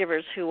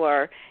caregivers who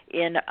are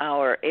in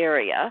our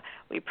area,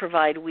 we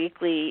provide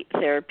weekly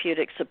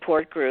therapeutic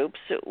support groups.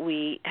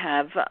 We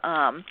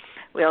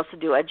also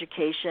do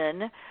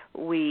education.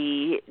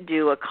 We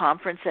do a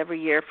conference every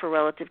year for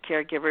relative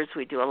caregivers.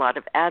 We do a lot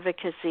of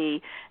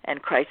advocacy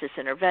and crisis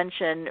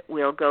intervention.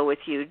 We'll go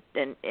with you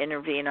and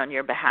intervene on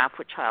your behalf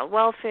with child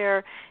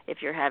welfare.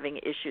 If you're having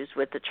issues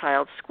with the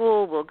child's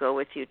school, we'll go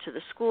with you to the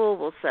school.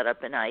 We'll set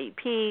up an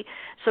IEP.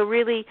 So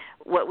really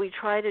what we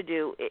try to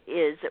do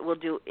is we'll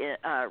do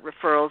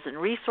referrals and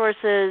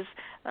resources.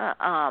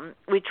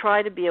 We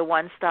try to be a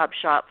one-stop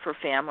shop for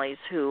families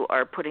who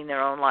are putting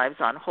their own lives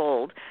on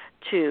hold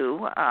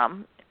to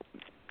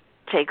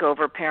take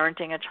over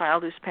parenting a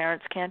child whose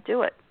parents can't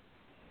do it.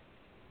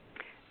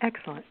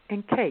 Excellent.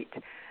 And Kate,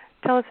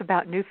 tell us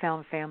about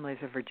Newfound Families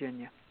of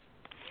Virginia.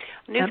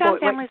 Let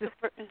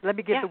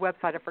me give the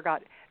website. I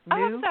forgot.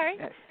 I'm sorry.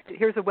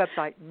 Here's the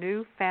website,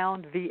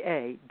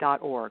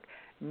 newfoundva.org.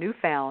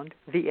 Newfound,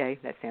 VA,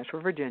 that stands for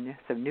Virginia,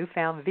 so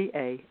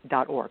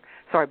newfoundva.org.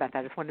 Sorry about that.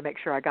 I just wanted to make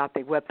sure I got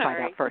the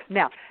website out first.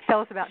 Now, tell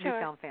us about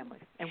Newfound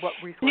Families and what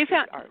resources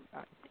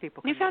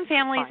people can Newfound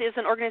Families is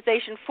an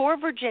organization for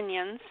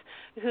Virginians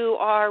who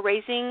are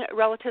raising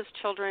relatives'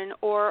 children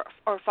or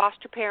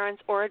foster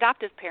parents or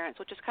adoptive parents,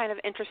 which is kind of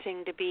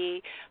interesting to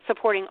be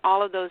supporting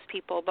all of those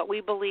people. But we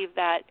believe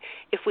that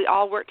if we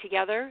all work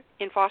together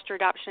in foster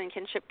adoption and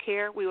kinship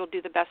care, we will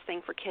do the best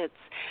thing for kids.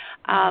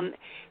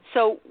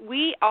 So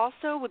we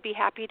also would be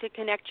happy to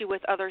connect you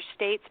with other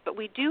states, but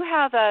we do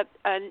have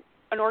an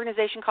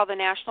organization called the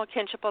National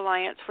Kinship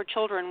Alliance for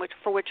Children,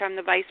 for which I'm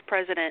the vice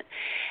president.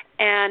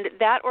 And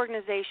that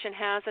organization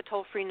has a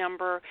toll-free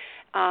number,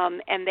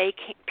 and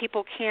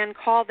people can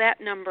call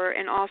that number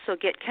and also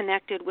get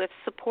connected with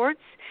supports.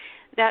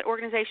 That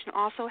organization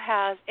also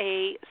has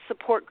a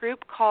support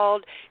group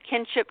called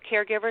Kinship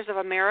Caregivers of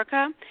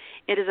America.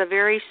 It is a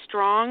very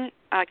strong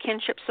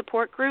kinship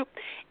support group,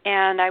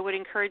 and I would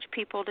encourage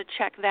people to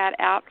check that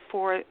out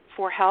for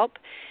help.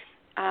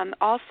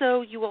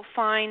 Also, you will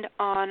find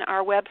on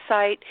our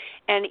website,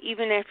 and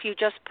even if you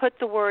just put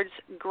the words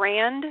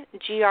GRAND,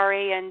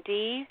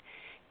 G-R-A-N-D,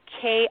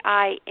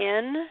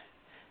 K-I-N,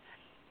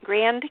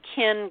 Grand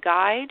Kin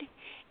Guide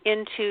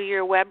into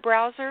your web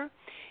browser,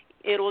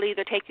 it'll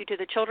either take you to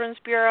the Children's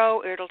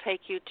Bureau, or it'll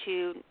take you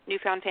to New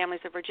Found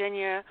Families of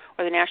Virginia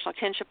or the National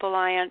Kinship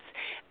Alliance.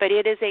 But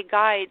it is a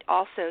guide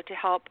also to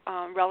help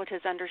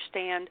relatives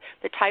understand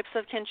the types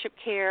of kinship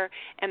care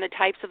and the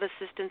types of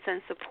assistance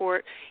and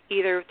support,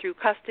 either through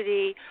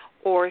custody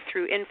or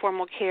through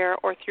informal care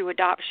or through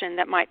adoption,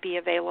 that might be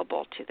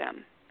available to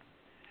them.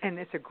 And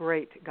it's a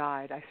great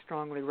guide. I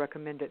strongly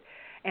recommend it.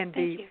 And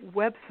the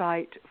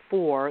website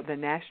for the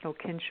National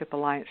Kinship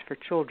Alliance for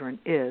Children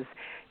is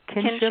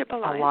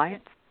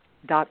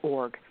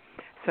kinshipalliance.org.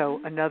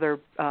 So another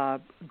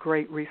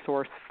great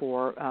resource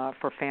for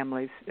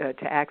families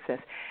to access.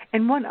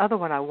 And one other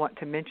one I want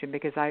to mention,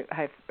 because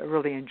I've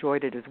really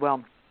enjoyed it as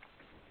well.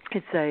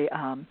 It's a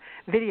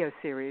video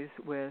series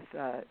with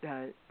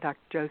Dr.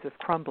 Joseph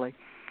Crumbly,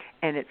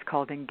 and it's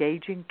called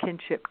Engaging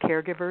Kinship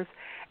Caregivers.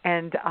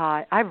 And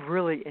I've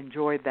really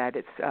enjoyed that.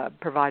 It's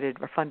provided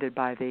or funded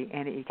by the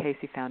Annie E.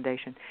 Casey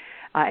Foundation.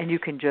 And you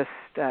can just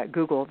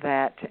Google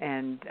that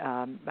and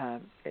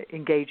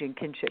Engaging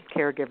Kinship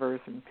Caregivers,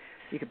 and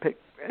you can put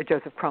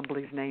Joseph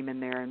Crumbly's name in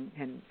there, and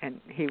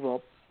he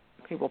will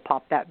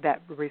pop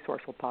that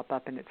resource will pop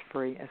up, and it's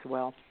free as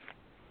well.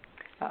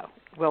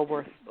 Well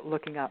worth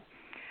looking up.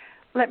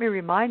 Let me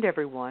remind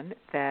everyone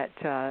that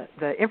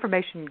the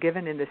information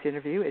given in this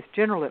interview is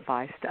general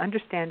advice. To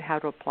understand how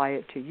to apply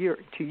it to you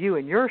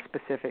in your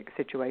specific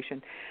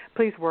situation,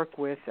 please work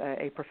with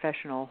a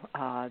professional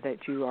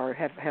that you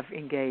have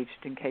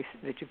engaged in case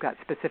that you've got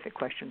specific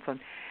questions on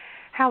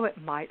how it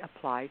might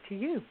apply to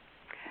you.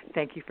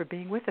 Thank you for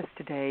being with us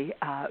today,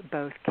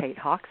 both Kate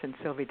Hawks and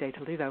Sylvie De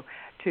Toledo,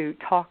 to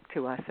talk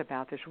to us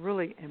about this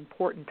really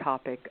important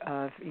topic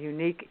of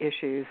unique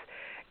issues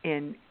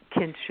in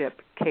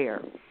kinship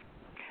care.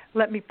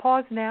 Let me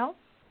pause now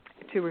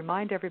to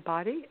remind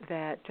everybody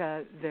that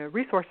the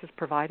resources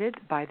provided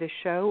by this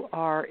show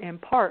are in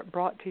part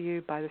brought to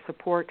you by the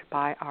support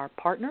by our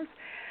partners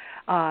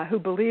who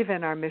believe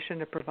in our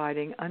mission of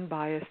providing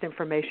unbiased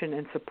information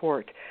and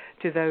support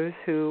to those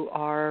who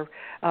are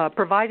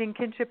providing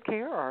kinship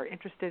care or are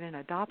interested in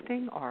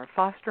adopting or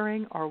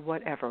fostering or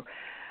whatever.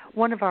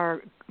 One of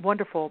our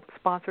wonderful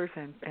sponsors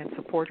and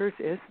supporters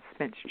is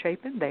Spence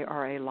Chapin. They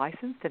are a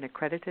licensed and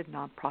accredited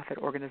nonprofit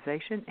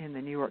organization in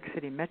the New York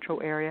City metro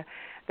area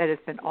that has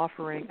been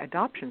offering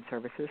adoption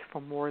services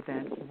for more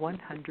than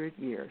 100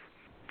 years.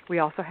 We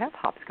also have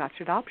Hopscotch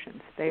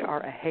Adoptions. They are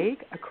a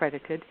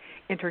Hague-accredited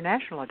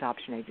international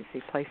adoption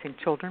agency placing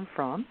children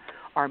from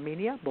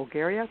Armenia,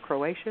 Bulgaria,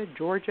 Croatia,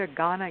 Georgia,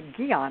 Ghana,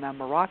 Guyana,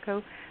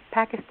 Morocco,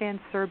 Pakistan,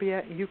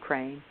 Serbia,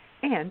 Ukraine,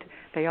 and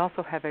they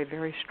also have a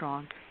very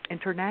strong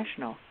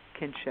international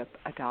kinship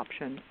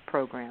adoption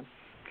program.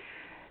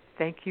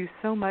 Thank you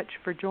so much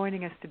for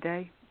joining us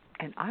today,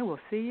 and I will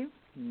see you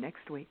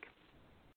next week.